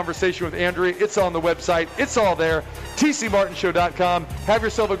to our conversation with Andrea. It's on the website. It's all there, tcmartinshow.com. Have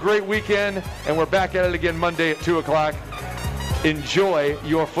yourself a great weekend, and we're back at it again Monday at 2 o'clock. Enjoy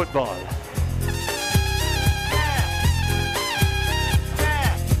your football.